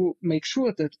how to make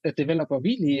sure that a developer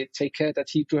really take care that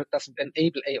he doesn't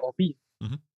enable A or B.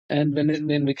 And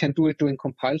when we can do it during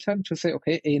compile time to say,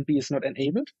 okay, A and B is not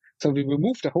enabled. So we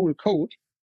remove the whole code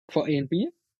for A and B,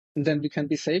 and then we can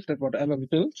be safe that whatever we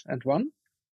build and run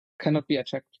cannot be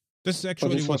attacked. This is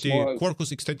actually what the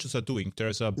Quarkus extensions are doing.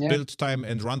 There's a build time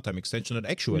and runtime extension, and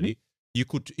actually you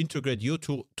could integrate your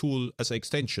tool as an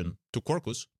extension to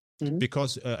Quarkus.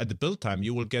 Because at the build time,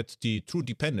 you will get the true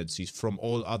dependencies from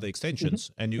all other extensions,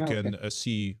 and you can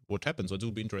see what happens. So it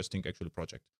will be interesting, actually,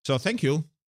 project. So thank you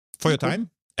for your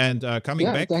time and coming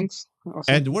back. Thanks.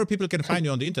 Awesome. And where people can find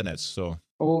you on the internet. So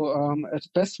at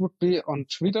best would be on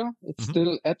Twitter. It's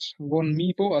still at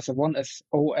OneMebo, as a one as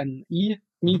ONE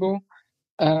Mebo,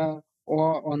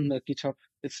 or on GitHub.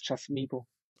 It's just Mebo.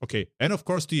 Okay, and of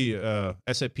course the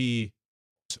SAP.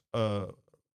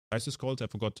 As it's called, I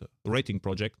forgot, rating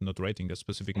project, not rating, a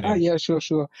specific name. Yeah, sure.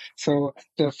 So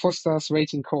the 4-stars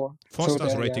rating core.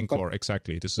 4-stars rating core,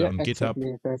 exactly. This is on GitHub,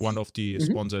 one of the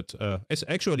sponsored. It's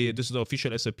actually, this is the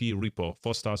official SAP repo,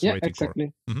 4-stars rating core.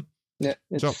 Yeah,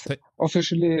 it's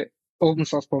officially open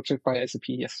source project by SAP,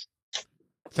 yes.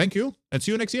 Thank you, and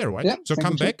see you next year, right? Yeah, so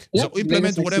come back, so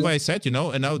implement whatever I said,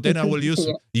 and now then I will use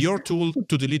your tool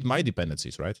to delete my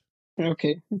dependencies, right?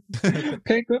 Okay.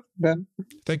 Okay, good, then.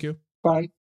 Thank you. Bye.